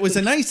 it was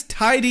a nice,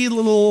 tidy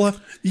little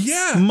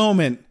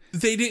moment.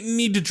 They didn't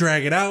need to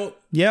drag it out.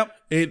 Yep.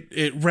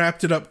 It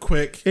wrapped it up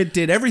quick. It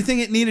did everything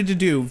it needed to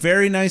do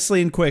very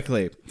nicely and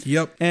quickly.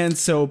 Yep. And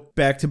so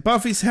back to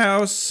Buffy's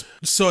house.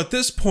 So at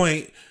this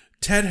point,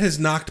 Ted has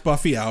knocked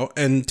Buffy out,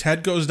 and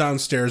Ted goes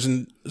downstairs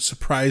and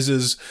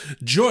surprises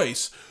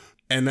Joyce.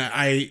 And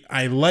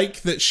I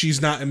like that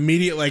she's not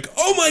immediate like,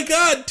 oh my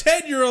God,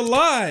 Ted, you're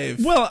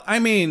alive. Well, I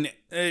mean,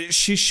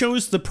 she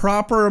shows the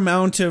proper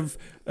amount of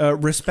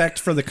respect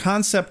for the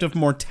concept of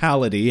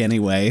mortality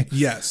anyway.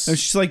 Yes. And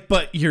she's like,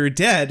 but you're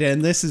dead,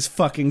 and this is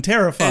fucking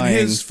terrifying. And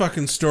his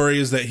fucking story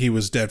is that he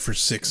was dead for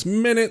 6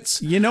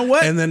 minutes. You know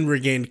what? And then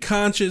regained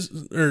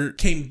or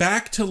came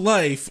back to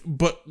life,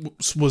 but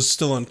was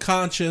still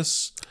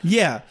unconscious.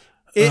 Yeah.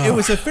 It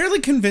was a fairly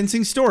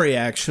convincing story,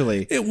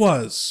 actually. It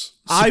was.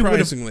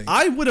 Surprisingly.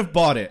 I would have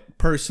bought it,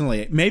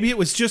 personally. Maybe it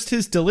was just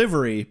his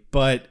delivery,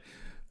 but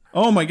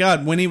oh my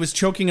God, when he was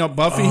choking out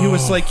Buffy, he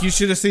was like, you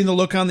should have seen the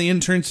look on the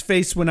intern's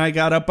face when I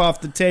got up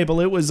off the table.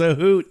 It was a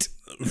hoot.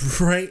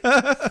 Right?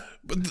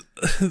 But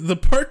the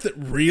part that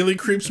really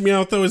creeps me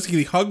out, though, is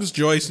he hugs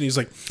Joyce and he's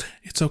like,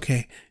 it's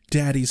okay,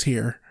 Daddy's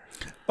here.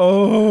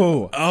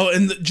 Oh,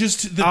 and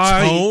just the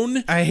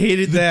tone. I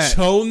hated that. The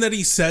tone that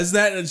he says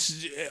that.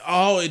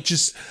 It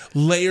just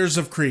layers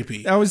of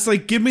creepy. I was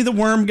like, give me the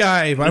worm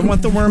guy. I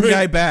want the worm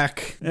guy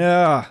back.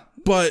 Yeah.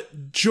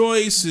 But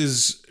Joyce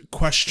is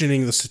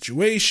questioning the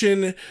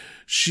situation.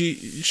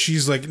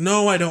 She's like,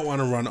 no, I don't want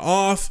to run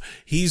off.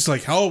 He's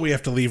like, oh, we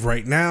have to leave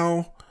right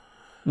now.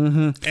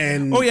 Mm-hmm.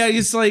 And oh yeah,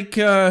 he's like,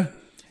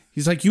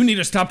 you need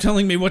to stop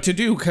telling me what to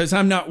do because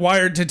I'm not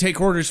wired to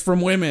take orders from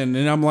women.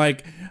 And I'm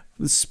like,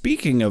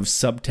 speaking of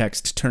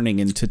subtext turning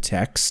into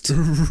text.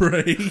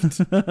 Right.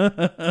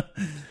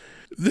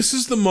 This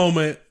is the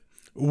moment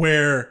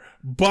where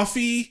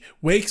Buffy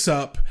wakes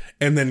up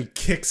and then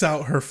kicks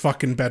out her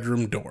fucking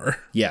bedroom door.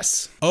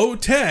 Yes. Oh,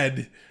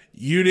 Ted,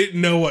 you didn't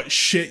know what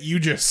shit you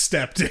just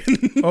stepped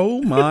in.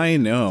 Oh my,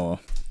 no.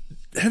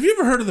 Have you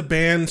ever heard of the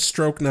band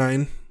Stroke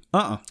 9?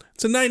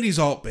 It's a 90s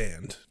alt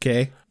band.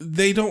 Okay.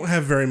 They don't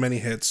have very many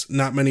hits.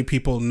 Not many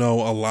people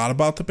know a lot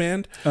about the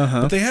band.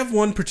 But they have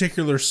one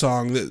particular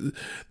song that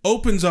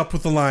opens up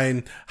with the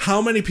line,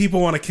 how many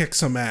people want to kick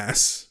some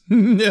ass?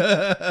 And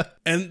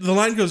the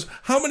line goes,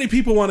 how many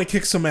people want to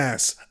kick some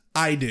ass?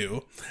 I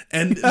do.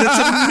 And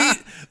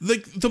that's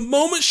the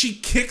moment she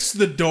kicks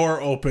the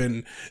door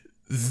open,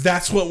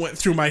 that's what went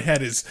through my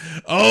head is,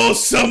 oh,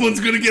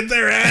 someone's going to get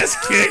their ass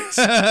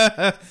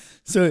kicked.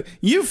 So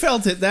you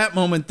felt at that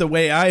moment the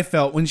way I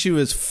felt when she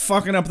was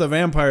fucking up the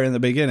vampire in the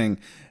beginning.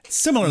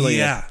 Similarly,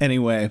 yeah.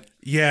 Anyway.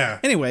 Yeah.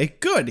 Anyway,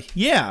 good.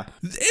 Yeah.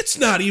 It's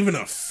not even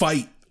a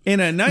fight. In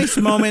a nice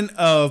moment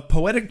of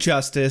poetic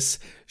justice,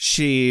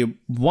 she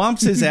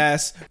whomps his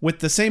ass with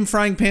the same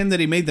frying pan that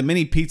he made the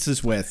mini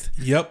pizzas with.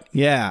 Yep.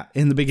 Yeah,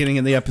 in the beginning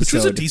of the episode.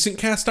 Which was a decent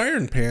cast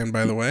iron pan,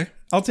 by the way.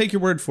 I'll take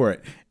your word for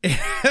it.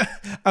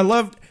 I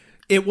loved,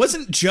 it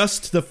wasn't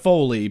just the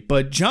Foley,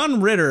 but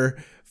John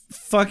Ritter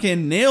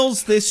fucking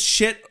nails this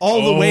shit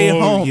all the way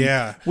home.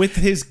 Yeah. With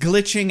his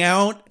glitching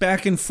out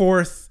back and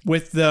forth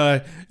with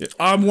the,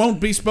 I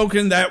won't be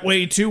spoken that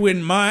way to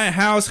in my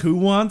house. Who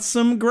wants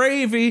some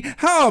gravy?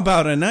 How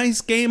about a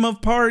nice game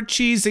of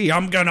Parcheesi?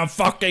 I'm gonna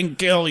fucking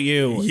kill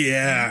you.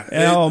 Yeah.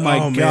 Oh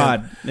my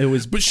God. Man. It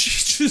was. But she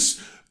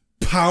just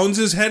pounds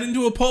his head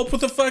into a pulp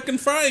with a fucking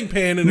frying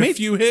pan in a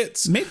few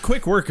hits. Made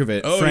quick work of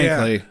it,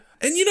 frankly. Yeah.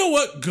 And you know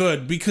what?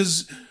 Good,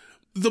 because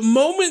the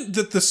moment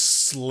that the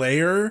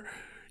Slayer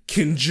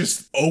can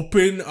just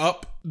open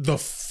up the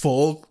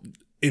full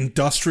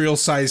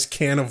industrial-sized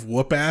can of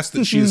whoop-ass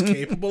that she is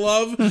capable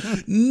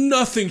of,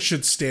 nothing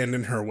should stand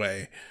in her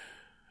way.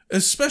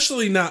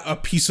 Especially not a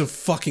piece of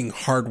fucking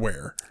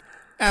hardware.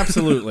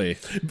 Absolutely.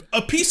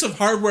 A piece of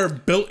hardware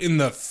built in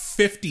the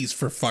 50s,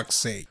 for fuck's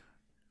sake.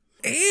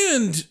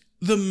 And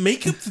the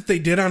makeup that they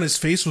did on his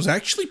face was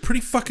actually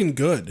pretty fucking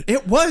good.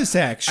 It was,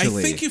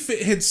 actually. I think if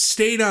it had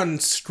stayed on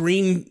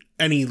screen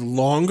any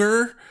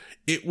longer,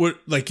 it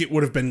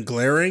would have been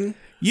glaring.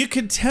 You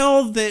could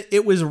tell that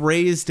it was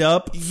raised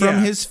up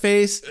from his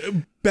face.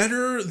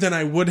 Better than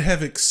I would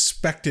have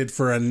expected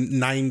for a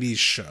 90s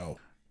show.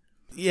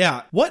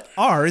 Yeah. What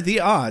are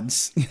the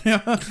odds?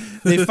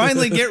 They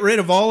finally get rid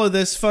of all of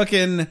this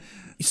fucking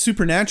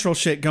supernatural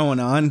shit going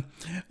on.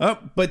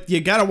 But you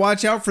gotta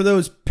watch out for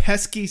those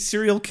pesky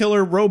serial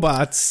killer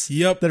robots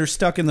that are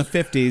stuck in the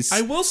 50s.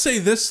 I will say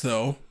this,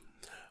 though.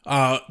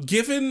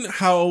 Given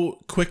how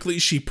quickly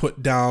she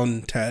put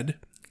down Ted...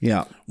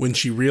 Yeah. When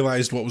she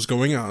realized what was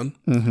going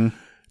on,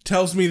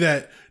 tells me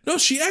that, no,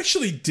 she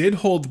actually did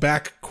hold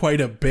back quite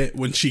a bit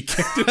when she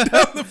kicked him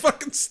down the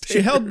fucking stairs.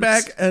 She held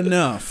back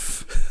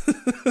enough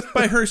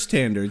by her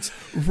standards.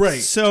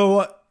 Right.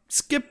 So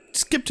skip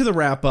to the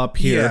wrap up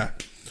here.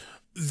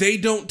 they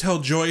don't tell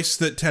Joyce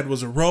that Ted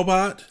was a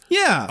robot.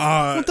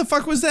 Yeah. What the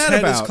fuck was that Ted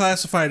about? is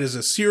classified as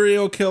a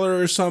serial killer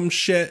or some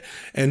shit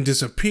and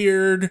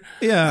disappeared.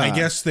 Yeah. I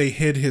guess they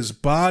hid his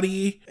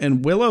body.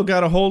 And Willow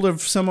got a hold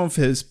of some of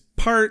his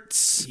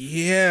parts.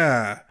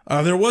 Yeah.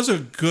 There was a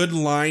good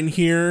line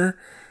here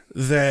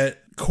that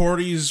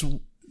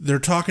they're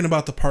talking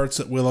about the parts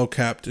that Willow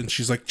kept, and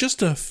she's like,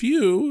 just a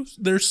few,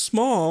 they're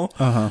small.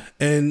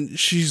 And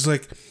she's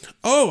like,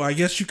 oh, I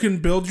guess you can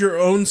build your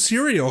own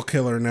serial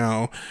killer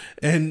now.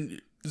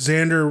 And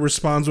Xander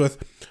responds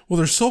with, well,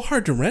 they're so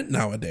hard to rent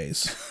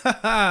nowadays.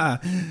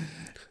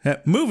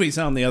 Movies,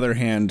 on the other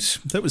hand,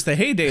 that was the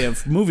heyday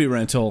of movie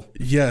rental.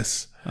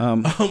 Yes.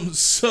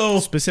 So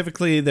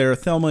specifically, they're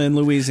Thelma and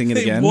Louising it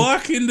again. They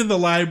walk into the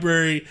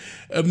library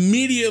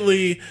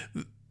immediately.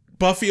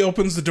 Buffy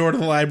opens the door to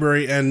the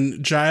library,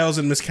 and Giles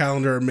and Miss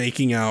Calendar are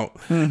making out.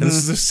 And this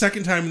is the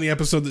second time in the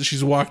episode that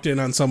she's walked in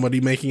on somebody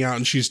making out,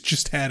 and she's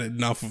just had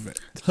enough of it.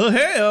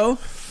 Hey-oh.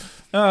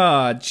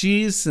 Ah,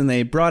 jeez. And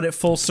they brought it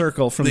full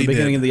circle from the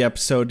beginning of the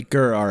episode.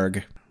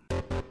 Gur-arg.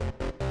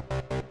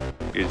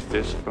 Is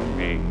this for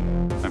me?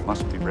 I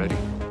must be ready.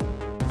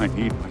 I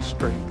need my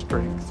strength.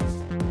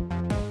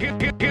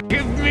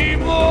 Give me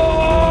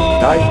more!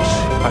 Night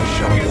I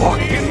shall walk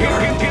in the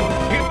earth.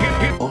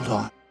 Hold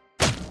on.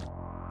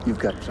 You've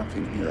got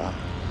something in your eye.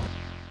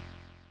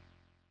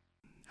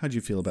 How'd you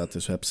feel about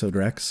this episode,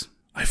 Rex?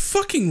 I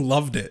fucking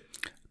loved it.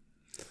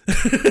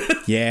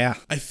 Yeah.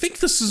 I think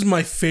this is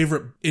my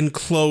favorite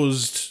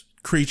enclosed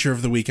Creature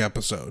of the Week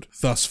episode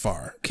thus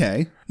far.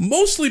 Okay.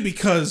 Mostly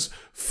because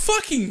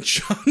fucking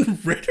John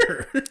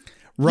Ritter.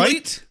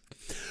 Right?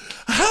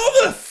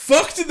 How the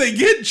fuck did they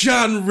get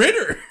John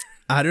Ritter?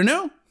 I don't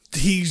know.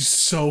 He's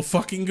so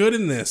fucking good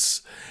in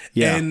this.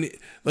 Yeah. And,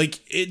 like,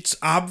 it's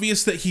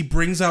obvious that he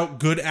brings out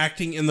good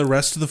acting in the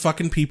rest of the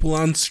fucking people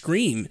on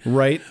screen.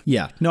 Right?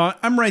 Yeah. No,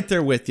 I'm right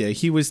there with you.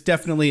 He was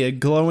definitely a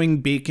glowing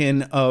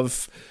beacon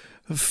of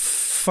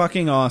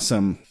fucking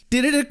awesome.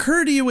 Did it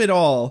occur to you at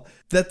all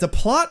that the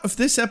plot of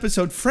this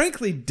episode,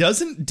 frankly,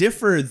 doesn't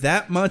differ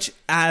that much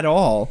at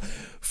all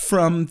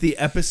from the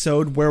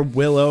episode where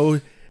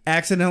Willow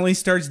accidentally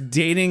starts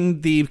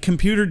dating the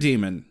computer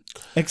demon?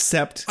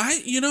 Except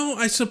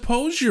I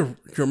suppose you're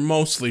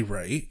mostly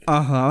right.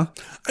 Uh-huh.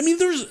 I mean,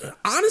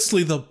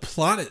 honestly, the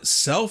plot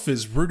itself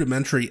is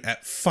rudimentary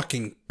at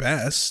fucking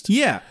best.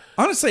 Yeah.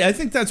 Honestly, I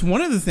think that's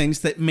one of the things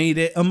that made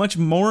it a much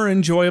more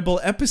enjoyable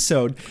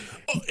episode.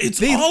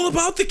 It's all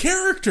about the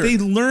character. They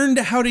learned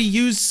how to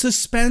use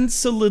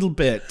suspense a little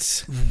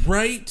bit.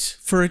 Right.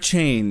 For a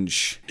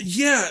change.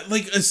 Yeah,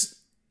 like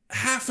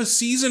half a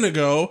season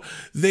ago,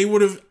 they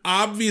would have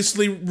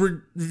obviously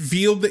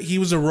revealed that he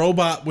was a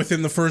robot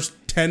within the first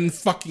 10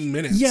 fucking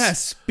minutes.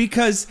 Yes,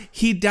 because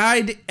he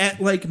died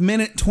at like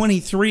minute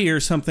 23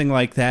 or something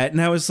like that.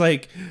 And I was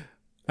like,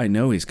 I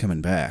know he's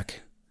coming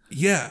back.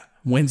 Yeah.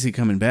 When's he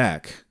coming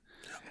back?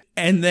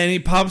 And then he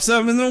pops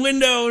up in the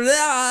window.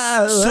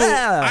 So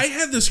I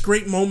had this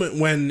great moment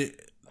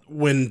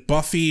when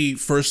Buffy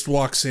first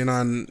walks in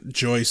on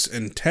Joyce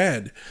and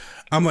Ted.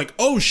 I'm like,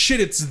 oh shit,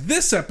 it's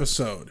this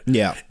episode.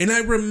 Yeah. And I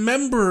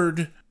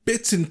remembered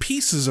bits and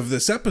pieces of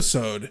this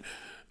episode,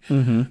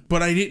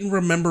 but I didn't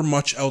remember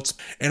much else.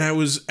 And I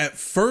was at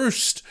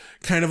first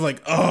kind of like,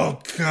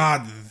 oh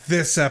God,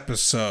 this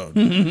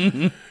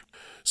episode.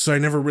 So I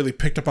never really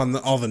picked up on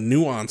all the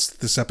nuance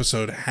that this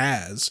episode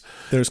has.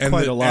 There's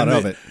quite a lot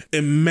of it.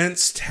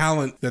 Immense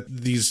talent that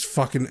these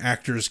fucking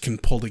actors can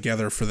pull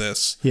together for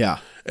this. Yeah.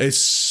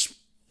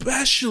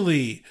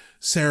 Especially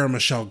Sarah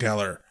Michelle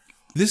Gellar.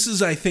 This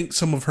is, I think,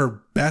 some of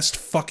her best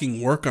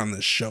fucking work on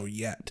this show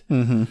yet.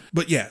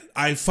 But yeah,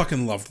 I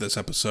fucking loved this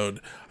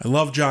episode. I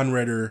love John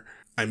Ritter.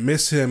 I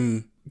miss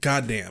him.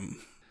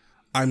 Goddamn.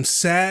 I'm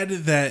sad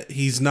that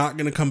he's not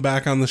going to come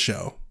back on the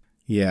show.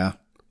 Yeah.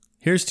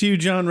 Here's to you,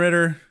 John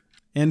Ritter,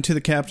 and to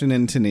the captain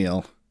and to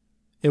Neil.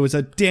 It was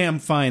a damn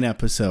fine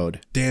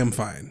episode. Damn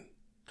fine.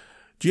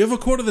 Do you have a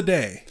quote of the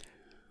day?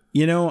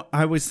 You know,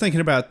 I was thinking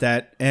about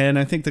that, and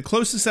I think the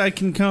closest I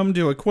can come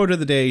to a quote of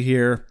the day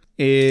here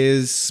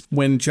is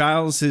when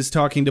Giles is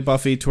talking to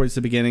Buffy towards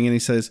the beginning, and he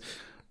says,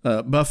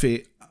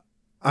 Buffy,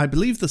 I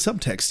believe the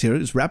subtext here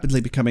is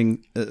rapidly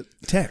becoming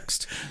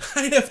text.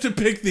 I have to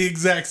pick the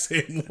exact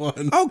same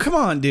one. Oh, come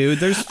on,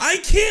 dude. I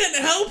can't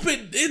help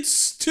it.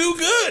 It's too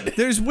good.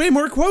 There's way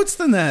more quotes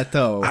than that,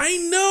 though. I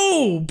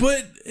know,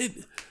 but...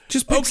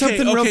 Just pick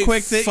something real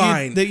quick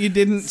that you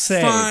didn't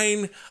say.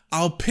 Fine.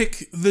 I'll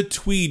pick the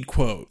Tweed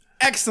quote.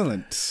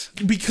 Excellent.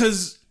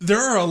 Because there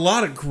are a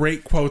lot of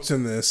great quotes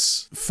in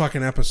this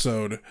fucking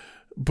episode,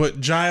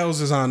 but Giles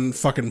is on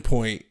fucking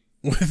point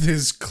with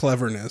his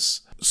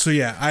cleverness. So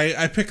yeah,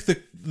 I picked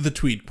the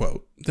Tweed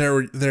quote.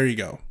 There you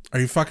go. Are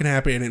you fucking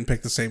happy I didn't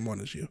pick the same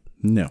one as you?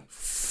 No.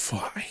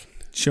 Fine.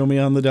 Show me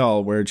on the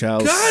doll where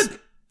Giles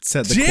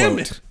said the damn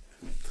quote. It.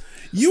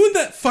 You and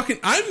that fucking...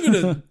 I'm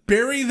going to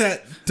bury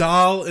that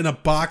doll in a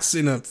box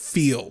in a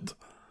field.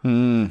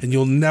 And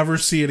you'll never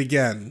see it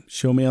again.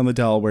 Show me on the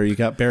doll where you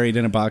got buried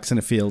in a box in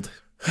a field.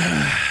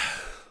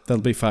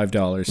 That'll be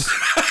 $5.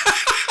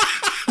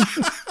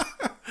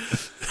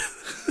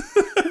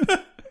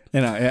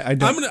 And I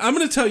don't. I'm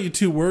gonna tell you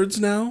 2 words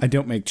now. I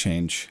don't make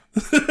change.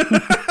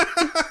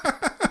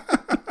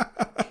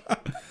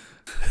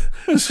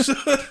 So,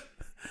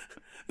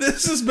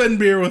 this has been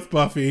Beer with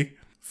Buffy.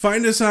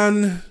 Find us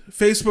on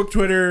Facebook,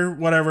 Twitter,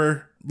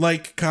 whatever.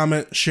 Like,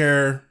 comment,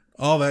 share,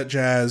 all that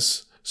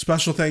jazz.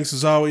 Special thanks,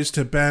 as always,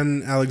 to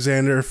Ben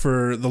Alexander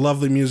for the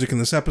lovely music in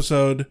this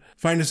episode.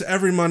 Find us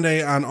every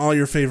Monday on all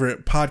your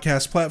favorite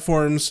podcast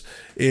platforms.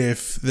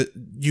 If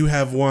you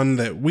have one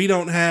that we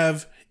don't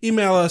have,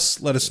 email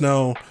us, let us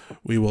know.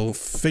 We will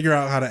figure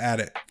out how to add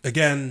it.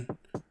 Again,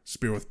 it's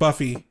Beer with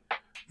Buffy.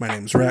 My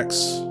name's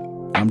Rex.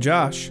 I'm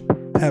Josh.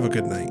 Have a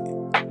good night.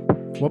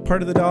 What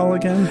part of the doll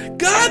again?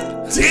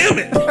 God damn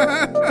it!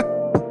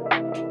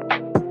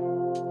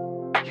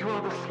 You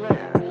are the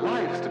slayer.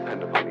 Lives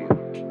depend upon you.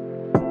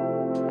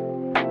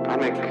 I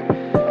make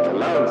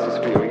allowances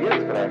for your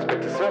years, but I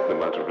expect a certain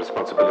amount of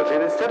responsibility,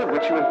 and instead of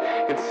which you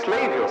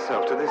enslave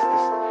yourself to this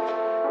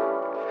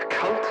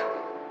cult.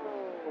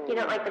 You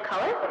don't like the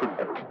color?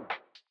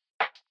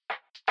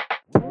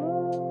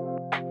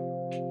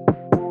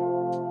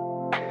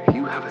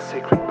 You have a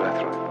sacred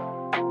birthright.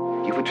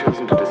 You were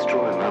chosen to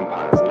destroy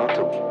vampires, not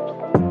to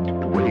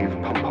wave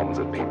pom-poms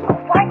at people.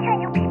 Why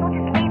can't you people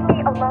just leave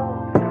me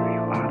alone?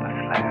 You are the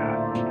slayer.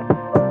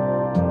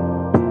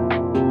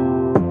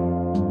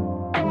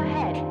 Go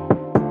ahead.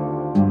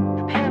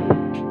 Prepare me.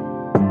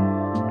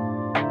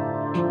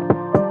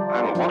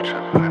 I'm a watcher.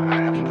 I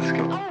haven't the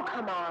skill. Oh,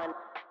 come on.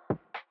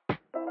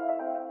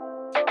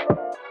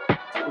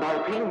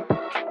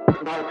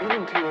 By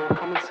appealing to your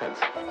common sense.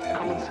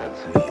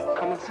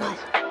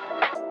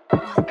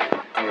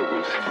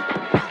 Werewolves,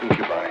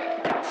 incubi,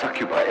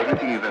 succubi,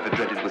 everything you've ever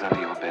dreaded was under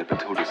your bed, but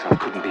told yourself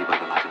couldn't be by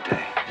the light of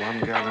day. One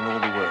girl in all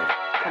the world.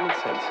 Common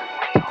sense.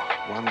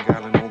 One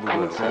girl in all the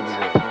world.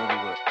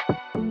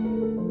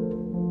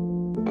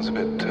 It was a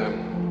bit,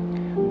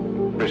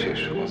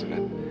 British, wasn't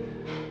it?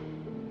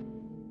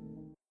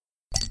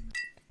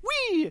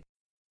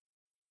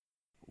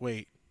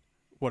 Wait,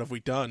 what have we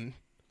done?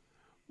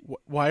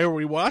 Why are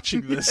we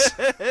watching this?